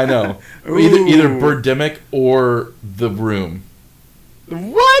it. I know. Either Ooh. Birdemic or The Room.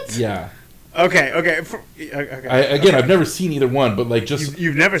 What? Yeah. Okay. Okay. I've never seen either one, but like just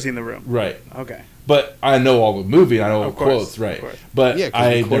You've never seen The Room. right. Okay. But I know all the movie. I know all Of the course, quotes. Right. of course. But Yeah, 'cause I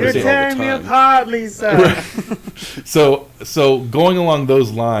we never quoted You're seen it all the tearing me time. apart, Lisa. So going along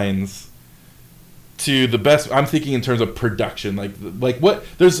those lines to the best, I'm thinking in terms of production, like what,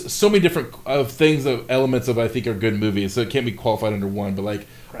 there's so many different things of elements of I think are good movies, so it can't be qualified under one, but like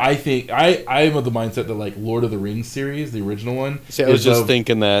Right. I think I am of the mindset that like Lord of the Rings series, the original one. See, I was is just of-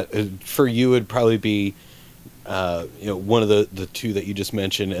 thinking that for you it'd probably be, one of the two that you just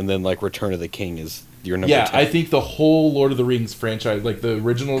mentioned, and then like Return of the King is your number. Yeah, 10. I think the whole Lord of the Rings franchise, like the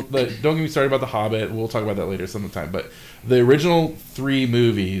original, don't get me started about The Hobbit. We'll talk about that later sometime. But the original 3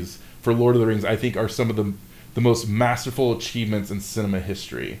 movies for Lord of the Rings, I think, are some of the most masterful achievements in cinema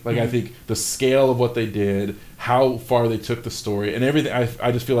history. Like, I think the scale of what they did, how far they took the story, and everything.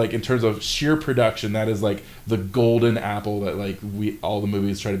 I just feel like in terms of sheer production, that is like the golden apple that like all the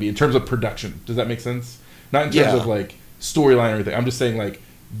movies try to be in terms of production. Does that make sense? Not in terms Yeah. of like storyline or anything. I'm just saying like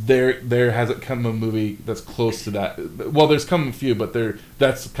there hasn't come a movie that's close to that. Well, there's come a few, but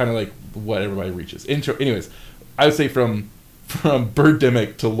that's kind of like what everybody reaches. Anyways, I would say from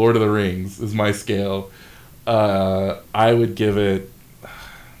Birdemic to Lord of the Rings is my scale. I would give it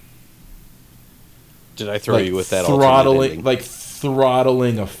Did I throw like you with that alternate ending?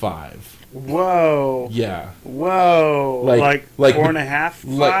 throttling a 5. Whoa. Yeah. Whoa. Like- Like 4.5,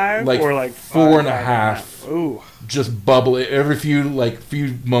 5, like or like 4.5. Ooh. Just bubble it every few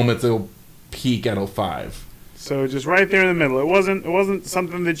moments. It'll peak at a 5. So just right there in the middle. It wasn't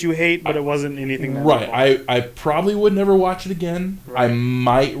something that you hate, but it wasn't anything that Right. I probably would never watch it again. I Right.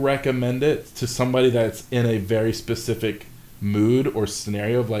 might recommend it to somebody that's in a very specific mood or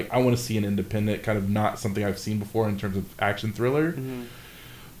scenario of like, I want to see an independent kind of not something I've seen before in terms of action thriller. Mm-hmm.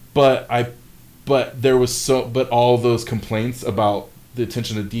 But there was but all those complaints about the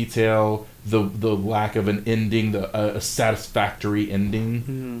attention to detail, the lack of an ending, a satisfactory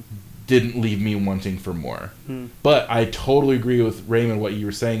ending didn't leave me wanting for more. But I totally agree with Raymond what you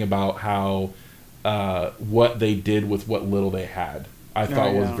were saying about how what they did with what little they had, I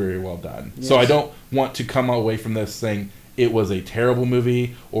thought was yeah. very well done. Yes. So I don't want to come away from this saying it was a terrible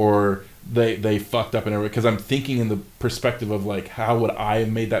movie or they fucked up and everything, because I'm thinking in the perspective of like, how would I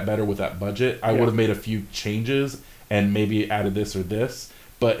have made that better with that budget? I would have made a few changes and maybe added this or this,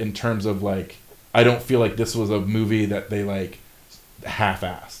 but in terms of like, I don't feel like this was a movie that they like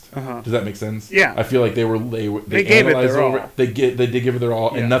half-assed. Does that make sense? Yeah. I feel like they gave it analyzed their over all. They did give it their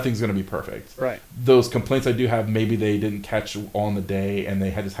all, Yeah. and nothing's going to be perfect. Right. Those complaints I do have, maybe they didn't catch on the day and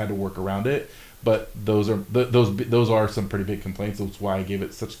they just had to work around it. But those are some pretty big complaints. That's why I gave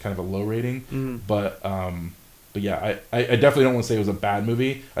it such kind of a low rating. But yeah, I definitely don't want to say it was a bad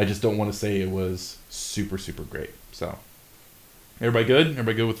movie. I just don't want to say it was super, super great. So, everybody good?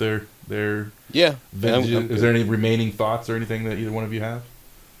 Everybody good with their Yeah. vintage? I'm Is good. there any remaining thoughts or anything that either one of you have?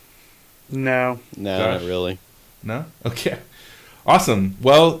 No. No, Josh? not really. No? Okay. Awesome.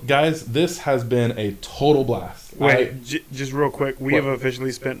 Well, guys, this has been a total blast. Wait, just real quick. We What? have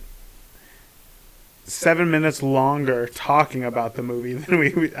officially spent 7 minutes longer talking about the movie than we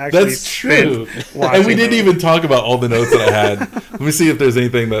actually That's spent true. watching And we didn't it. even talk about all the notes that I had. Let me see if there's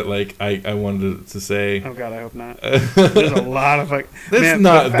anything that like I wanted to say. Oh God, I hope not. There's a lot of like. It's man,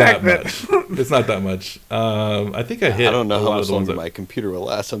 not the that fact much. It's not that much. I think I hit. I don't know a how lot much of the ones longer that- my computer will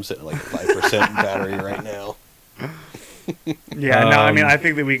last. I'm sitting at like 5% battery right now. Yeah, no, I mean, I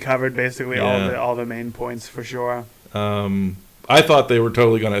think that we covered basically yeah. all the main points for sure. I thought they were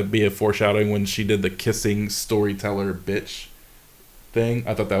totally going to be a foreshadowing when she did the kissing storyteller bitch thing.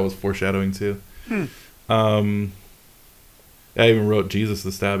 I thought that was foreshadowing too. I even wrote Jesus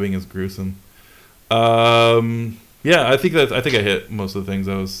the stabbing is gruesome. Yeah, I think I hit most of the things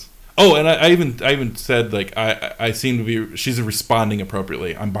I was. Oh, and I even said like I seem to be, she's responding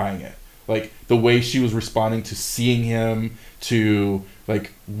appropriately. I'm buying it. Like the way she was responding to seeing him, to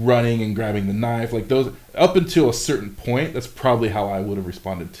like running and grabbing the knife, like those up until a certain point, that's probably how I would have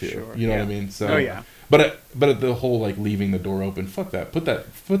responded too. Sure, You know yeah. what I mean? So Oh, yeah. But the whole like leaving the door open, fuck that. Put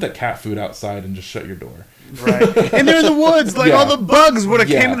that cat food outside and just shut your door. Right. And they're in the woods. Like Yeah. all the bugs would have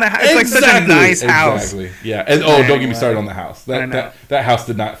came in the house. It's like such a nice house. Exactly. Yeah. And don't get me Anyway. started on the house. I know. That house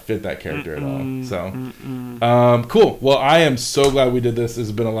did not fit that character at all. So, cool. Well, I am so glad we did this. This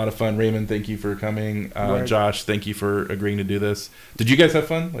has been a lot of fun. Raymond, thank you for coming. Word. Josh, thank you for agreeing to do this. Did you guys have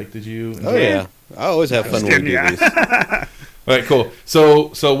fun? Like, did you? Oh yeah, I always have fun when we do Yeah. these. All right, cool.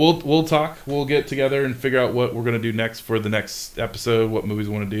 So we'll talk. We'll get together and figure out what we're gonna do next for the next episode. What movies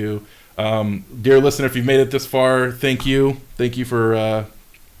we want to do. Dear listener, if you've made it this far, thank you. Thank you for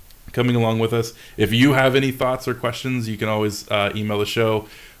coming along with us. If you have any thoughts or questions, you can always email the show.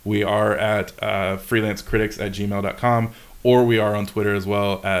 We are at freelancecritics@gmail.com, or we are on Twitter as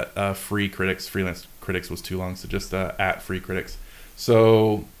well at Free Critics. Freelance Critics was too long, so just at Free Critics.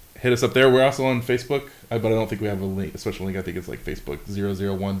 So hit us up there. We're also on Facebook, but I don't think we have a special link. I think it's like Facebook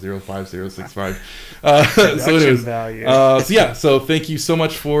 0010505. So anyways, value. so yeah. So thank you so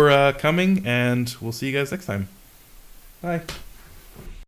much for coming, and we'll see you guys next time. Bye.